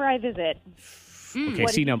whenever I visit. Okay,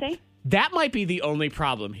 What see did you now. say? That might be the only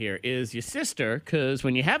problem here is your sister, because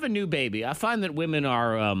when you have a new baby, I find that women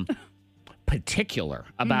are particular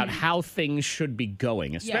about how things should be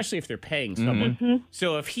going, especially if they're paying someone.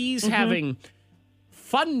 So if he's having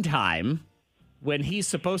fun time when he's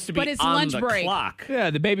supposed to be But it's on lunch the break. clock. Yeah,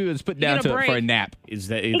 the baby was put down get a for a break. nap. Is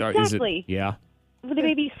that Exactly. Yeah. The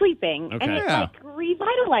baby's sleeping, Okay. and it Yeah.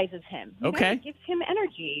 revitalizes him. You know, Okay. it gives him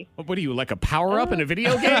energy. What are you, like a power-up in a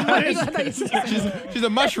video game? What is She's a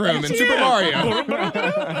mushroom in Super Mario.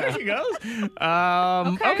 there she goes.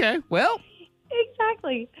 Okay. Well,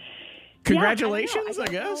 Exactly. congratulations, Yeah, I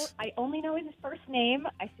don't guess. know. I only know his first name.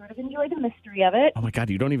 I sort of enjoy the mystery of it. Oh, my God.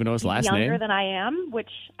 You don't even know his last He's younger name? than I am, which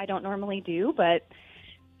I don't normally do, but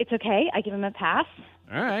it's okay. I give him a pass.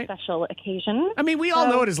 All right. Special occasion. I mean, we all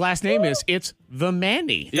know what his last name is. It's the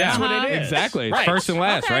Manny. That's what it is. Exactly. It's Right. first and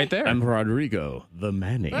last right there. I'm Rodrigo, the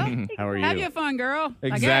Manny. How are you? Have your fun, girl. I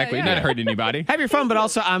guess, Exactly. yeah. Not hurt anybody. Have your fun, but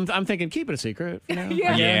also I'm thinking keep it a secret. You know?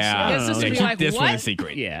 Yeah. Yeah. Your sister be keep like, this one a what?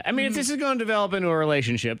 secret. Yeah. I mean, if this is going to develop into a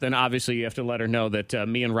relationship, then obviously you have to let her know that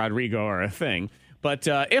me and Rodrigo are a thing. But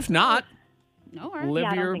if not, No worries. live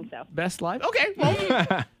Yeah, I don't your think so. best life. Okay.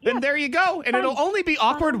 Well, then there you go. And it'll only be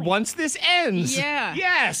awkward once this ends. Yeah.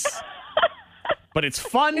 Yes. But it's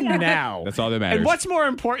fun now. That's all that matters. And what's more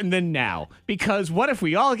important than now? Because what if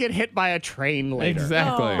we all get hit by a train later?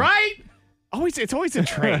 Exactly. Oh. Right? It's always a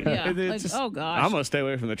train. Yeah. It's Like, oh, gosh. I'm going to stay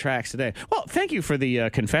away from the tracks today. Well, thank you for the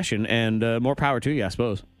confession, and more power to you, I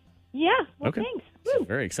suppose. Yeah. Well, Okay. thanks.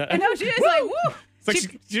 Very excited. I know she is like, woo. It's like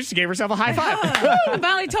she just gave herself a high five. I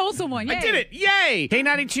finally told someone. Yay. I did it. Yay.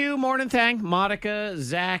 K92 Morning Thang. Monica,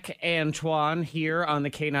 Zach, Antoine here on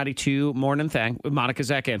the K92 Morning Thang. Monica,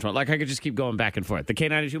 Zach, Antoine. Like I could just keep going back and forth. The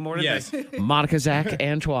K92 Morning Yes. Thang. Monica, Zach,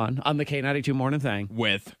 Antoine on the K92 Morning Thang.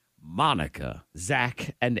 With Monica,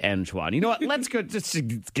 Zach, and Antoine. You know what? Let's go. Just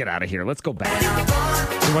get out of here. Let's go back.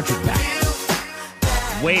 I want you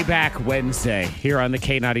back. Way back Wednesday here on the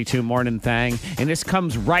K92 Morning Thang. And this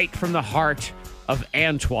comes right from the heart of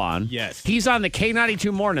Antoine. Yes. He's on the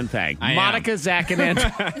K92 Morning Thang. I am. Monica, Zach, and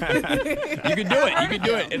Antoine. You can do it. You can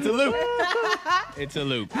do it. It's a loop. It's a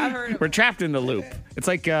loop. We're trapped in the loop. It's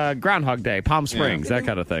like Groundhog Day, Palm Springs, that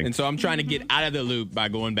kind of thing. And so I'm trying to get out of the loop by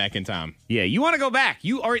going back in time. Yeah, you want to go back.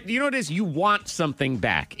 You know what it is? You want something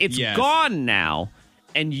back. It's Yes. gone now,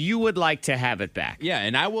 and you would like to have it back. Yeah,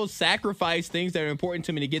 and I will sacrifice things that are important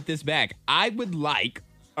to me to get this back. I would like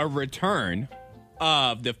a return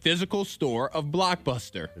of the physical store of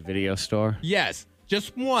Blockbuster. The video store. Yes,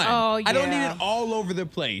 just one. Oh, I don't need yeah. it all over the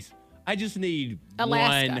place. I just need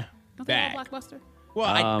Alaska. one Don't they have back. Blockbuster? Well,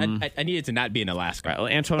 I need it to not be in Alaska. Right, well,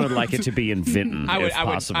 Antoine would like it to be in Vinton, if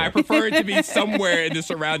possible. I prefer it to be somewhere in the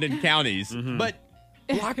surrounding counties. Mm-hmm. But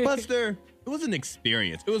Blockbuster, it was an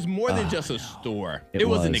experience. It was more than just a store. It It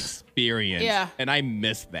was an was. experience. Yeah. And I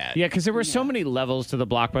missed that. Yeah, because there were so many levels to the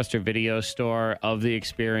Blockbuster video store of the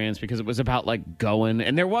experience because it was about like going,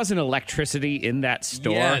 and there wasn't electricity in that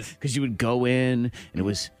store Yes. because you would go in and it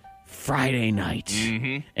was Friday night.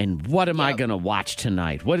 Mm-hmm. And what am I going to watch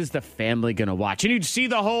tonight? What is the family going to watch? And you'd see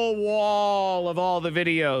the whole wall of all the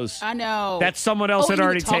videos. I know. That someone else had you would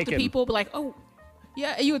already talk taken. To people, be like, oh,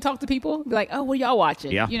 yeah. You would talk to people, be like, oh, what are y'all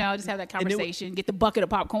watching? Yeah. You know, just have that conversation. Get the bucket of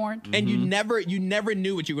popcorn. And you never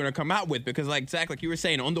knew what you were going to come out with because, like, Zach, like you were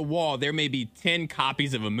saying, on the wall, there may be 10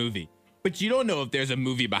 copies of a movie. But you don't know if there's a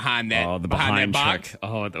movie behind that, Oh, the behind that behind box check.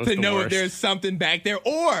 Oh, that was to the know if worst. there's something back there.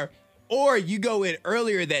 Or you go in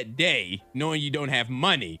earlier that day knowing you don't have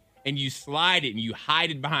money and you slide it and you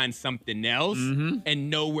hide it behind something else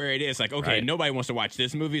and know where it is. Like, okay, Right. nobody wants to watch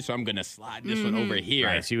this movie, so I'm going to slide this one over here.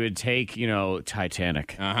 Right, so you would take,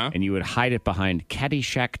 Titanic, Uh-huh. and you would hide it behind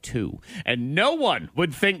Caddyshack 2, and no one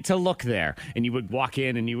would think to look there. And you would walk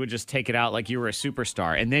in, and you would just take it out like you were a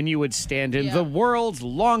superstar, and then you would stand in the world's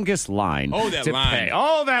longest line. Oh, that to line. pay.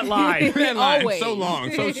 Oh, that line. That line, Always. so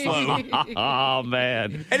long, so slow. Oh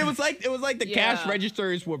man. And it was like the cash Yeah.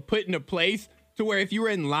 registers were put into place to where if you were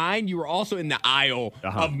in line, you were also in the aisle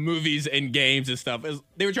of movies and games and stuff.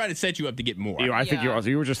 They were trying to set you up to get more. I think Yeah.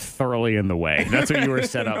 you were just thoroughly in the way. That's what you were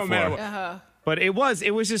set up No for. matter what. But it was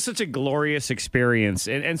just such a glorious experience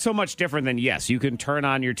and so much different than, yes, you can turn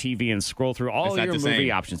on your TV and scroll through all It's not your the movie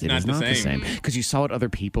same. options. It's It is not not the the same. same because you saw what other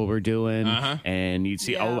people were doing and you'd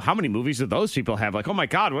see, Yeah. how many movies did those people have? Like, oh my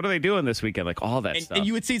God, what are they doing this weekend? Like all that stuff. And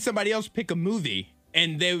you would see somebody else pick a movie,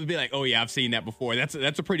 and they would be like, "Oh yeah, I've seen that before. That's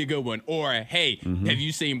a pretty good one." Or, "Hey, have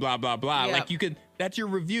you seen blah blah blah?" Yep. Like you could. That's your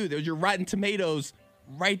review. There's your Rotten Tomatoes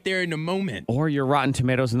right there in the moment. or your Rotten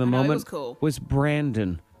Tomatoes in the know, it moment was cool. was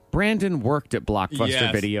Brandon. Brandon worked at Blockbuster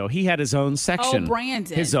Yes. Video. He had his own section. Oh,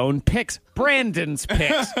 Brandon. His own picks. Brandon's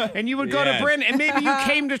picks. And you would go to Yes. Brandon, and maybe you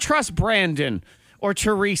came to trust Brandon or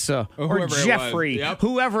Teresa or whoever it was. Jeffrey. Yep.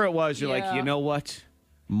 Whoever it was, you're like, Yeah. you know what?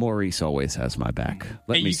 Maurice always has my back.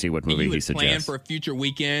 Let And me you- see what and movie you he would plan suggests. for future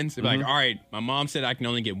weekends. They'd be like, "All right, my mom said I can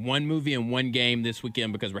only get one movie and one game this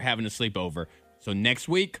weekend because we're having a sleepover. So next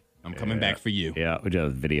week, I'm coming back for you. Yeah, we do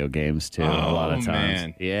video games, too, a lot of times.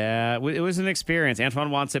 Man. Yeah, it was an experience.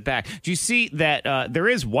 Antoine wants it back. Do you see that there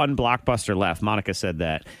is one Blockbuster left? Monica said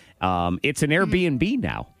that. It's an Airbnb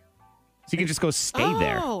now. So you can just go stay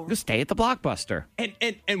there. Just stay at the Blockbuster.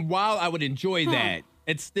 And while I would enjoy that,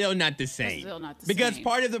 it's still not the same. It's still not the because same.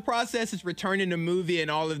 part of the process is returning the movie and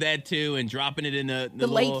all of that too, and dropping it in the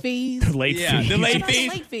late fees. The late fees. The late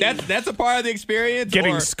fees. That's a part of the experience.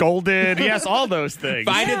 Getting or scolded. Yes, all those things.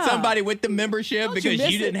 Finding somebody with the membership Don't because you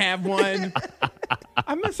miss you didn't have one.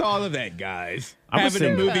 I miss all of that, guys.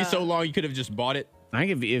 Having a movie so long you could have just bought it. I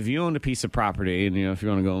think if you own a piece of property, and if you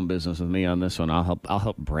want to go in business with me on this one, I'll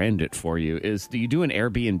help brand it for you. Do you do an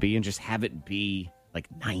Airbnb and just have it be like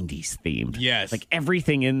 90s themed? Yes. Like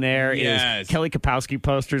everything in there is Kelly Kapowski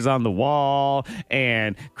posters on the wall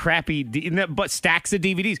and crappy, but stacks of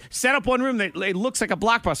DVDs. Set up one room that it looks like a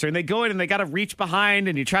Blockbuster, and they go in and they got to reach behind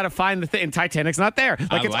and you try to find the thing, and Titanic's not there.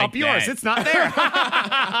 Like it's up yours. It's not there.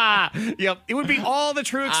 Yep. It would be all the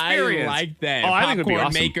true experience. I like that. Oh, I think it would be Popcorn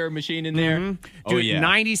awesome. maker machine in there. Dude,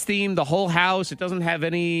 90s theme, the whole house. It doesn't have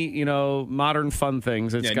any, modern fun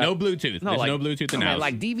things. It's got no Bluetooth. There's no Bluetooth in the house.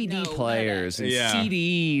 Like DVD players and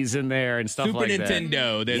CDs in there and stuff Super like that.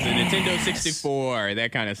 Nintendo. There's a Nintendo 64,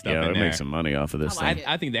 that kind of stuff in we there. make some money off of this thing.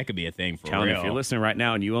 I think that could be a thing for Telling you, real. if you're listening right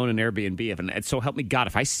now and you own an Airbnb, and so help me God,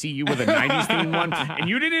 if I see you with a 90s themed one and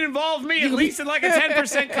you didn't involve me at least in like a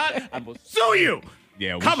 10% cut, I will sue you.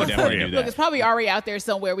 Yeah, we Coming should for definitely you. do that. Look, it's probably already out there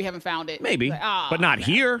somewhere. We haven't found it. Maybe, Like, but not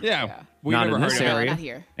here. Yeah. We not never in heard this of it. area. Not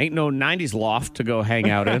here. Ain't no 90s loft to go hang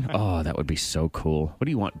out in. Oh, that would be so cool. What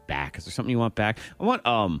do you want back? Is there something you want back? I want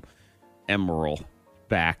Emerald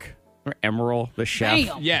back. Or Emerald, the chef.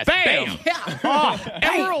 Bam. Yes. Bam! Bam. Oh,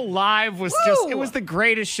 Emerald Live was it was the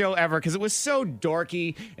greatest show ever because it was so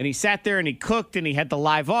dorky. And he sat there and he cooked and he had the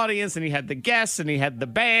live audience and he had the guests and he had the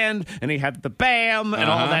band and he had the BAM and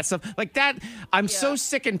all that stuff. Like that, I'm so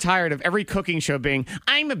sick and tired of every cooking show being,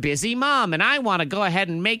 I'm a busy mom and I want to go ahead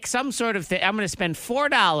and make some sort of thing. I'm going to spend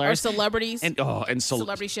 $4. Or celebrities. And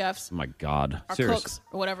celebrity chefs. Oh, my God. Or Seriously. cooks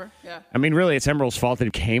or whatever. Yeah. I mean, really, it's Emerald's fault that he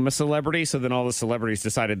became a celebrity. So then all the celebrities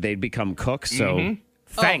decided they'd become cooks. So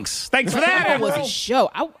thanks for that. That was Emerald. a show.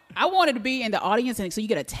 I wanted to be in the audience, and so you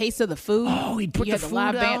get a taste of the food. Oh, he'd put you the had food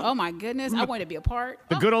live out. band. Oh my goodness, I wanted to be a part.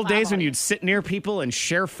 The good old live days when you'd audience. sit near people and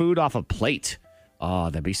share food off a plate. Oh,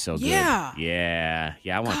 that'd be so good. Yeah. Yeah,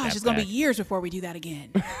 I want Gosh, that it's gonna back. be years before we do that again.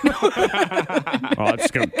 Oh, I'm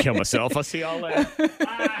just going to kill myself. I'll see y'all later.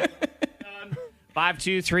 Bye.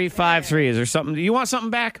 52353. Is there something? Do you want something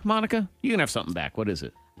back, Monica? You can have something back. What is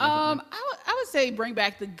it? I would say bring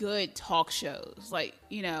back the good talk shows, like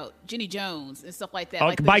Jenny Jones and stuff like that. Oh,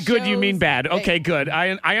 like the by good you mean shows- bad. Okay, good.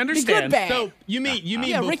 I The understand. good bad. So you mean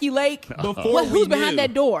yeah, Ricky Lake. before Who's we behind knew-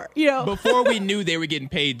 that door? Before we knew they were getting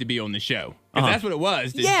paid to be on the show. Because that's what it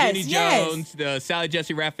was. The Yes, Jenny yes. Jones, the Sally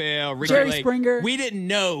Jesse Raphael, Ricky Jerry Lake. Springer. We didn't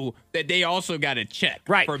know that they also got a check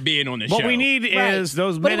for being on the show. What we need is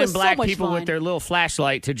those But it men in was so black much people fun. with their little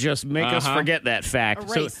flashlight to just make us forget that fact.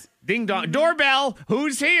 Erase. So, ding dong, doorbell,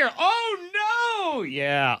 who's here? Oh no!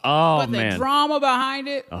 Yeah. Oh But man. the drama behind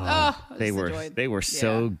it. They were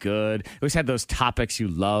so good. It always had those topics you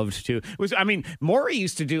loved too. Maury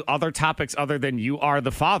used to do other topics other than "You Are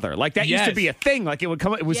the Father." Like that used to Yes. be a thing. Like it would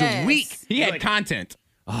come. It was a week. He had content.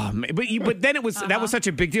 Oh, man. But then it was that was such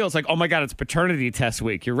a big deal. It's like, oh my God, it's paternity test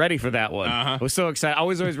week. You're ready for that one. I was so excited. I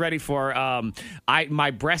was always ready for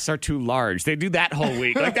my breasts are too large. They do that whole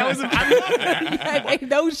week. Like that was I love that.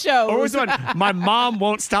 Those shows. Or was one, my mom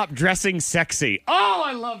won't stop dressing sexy. Oh,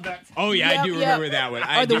 I love that. Oh yeah, I do remember that one.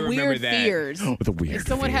 I Or do the remember weird that. fears. The weird If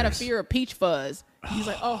someone had a fears. fear of peach fuzz, he's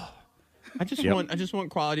like, oh. I just want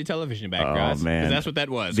quality television back, guys. Oh man, 'Cause that's what that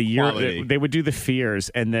was. The year quality. they would do the fears,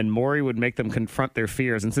 and then Maury would make them confront their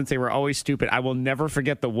fears. And since they were always stupid, I will never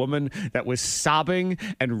forget the woman that was sobbing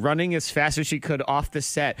and running as fast as she could off the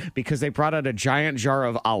set because they brought out a giant jar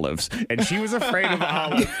of olives, and she was afraid of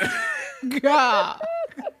olives. God.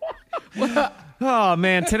 Oh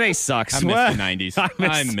man, today sucks. I miss What? the 90s. I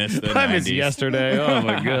miss the 90s. I miss yesterday. Oh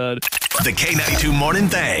my God. The K92 Morning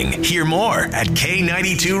Thing. Hear more at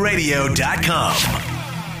K92Radio.com.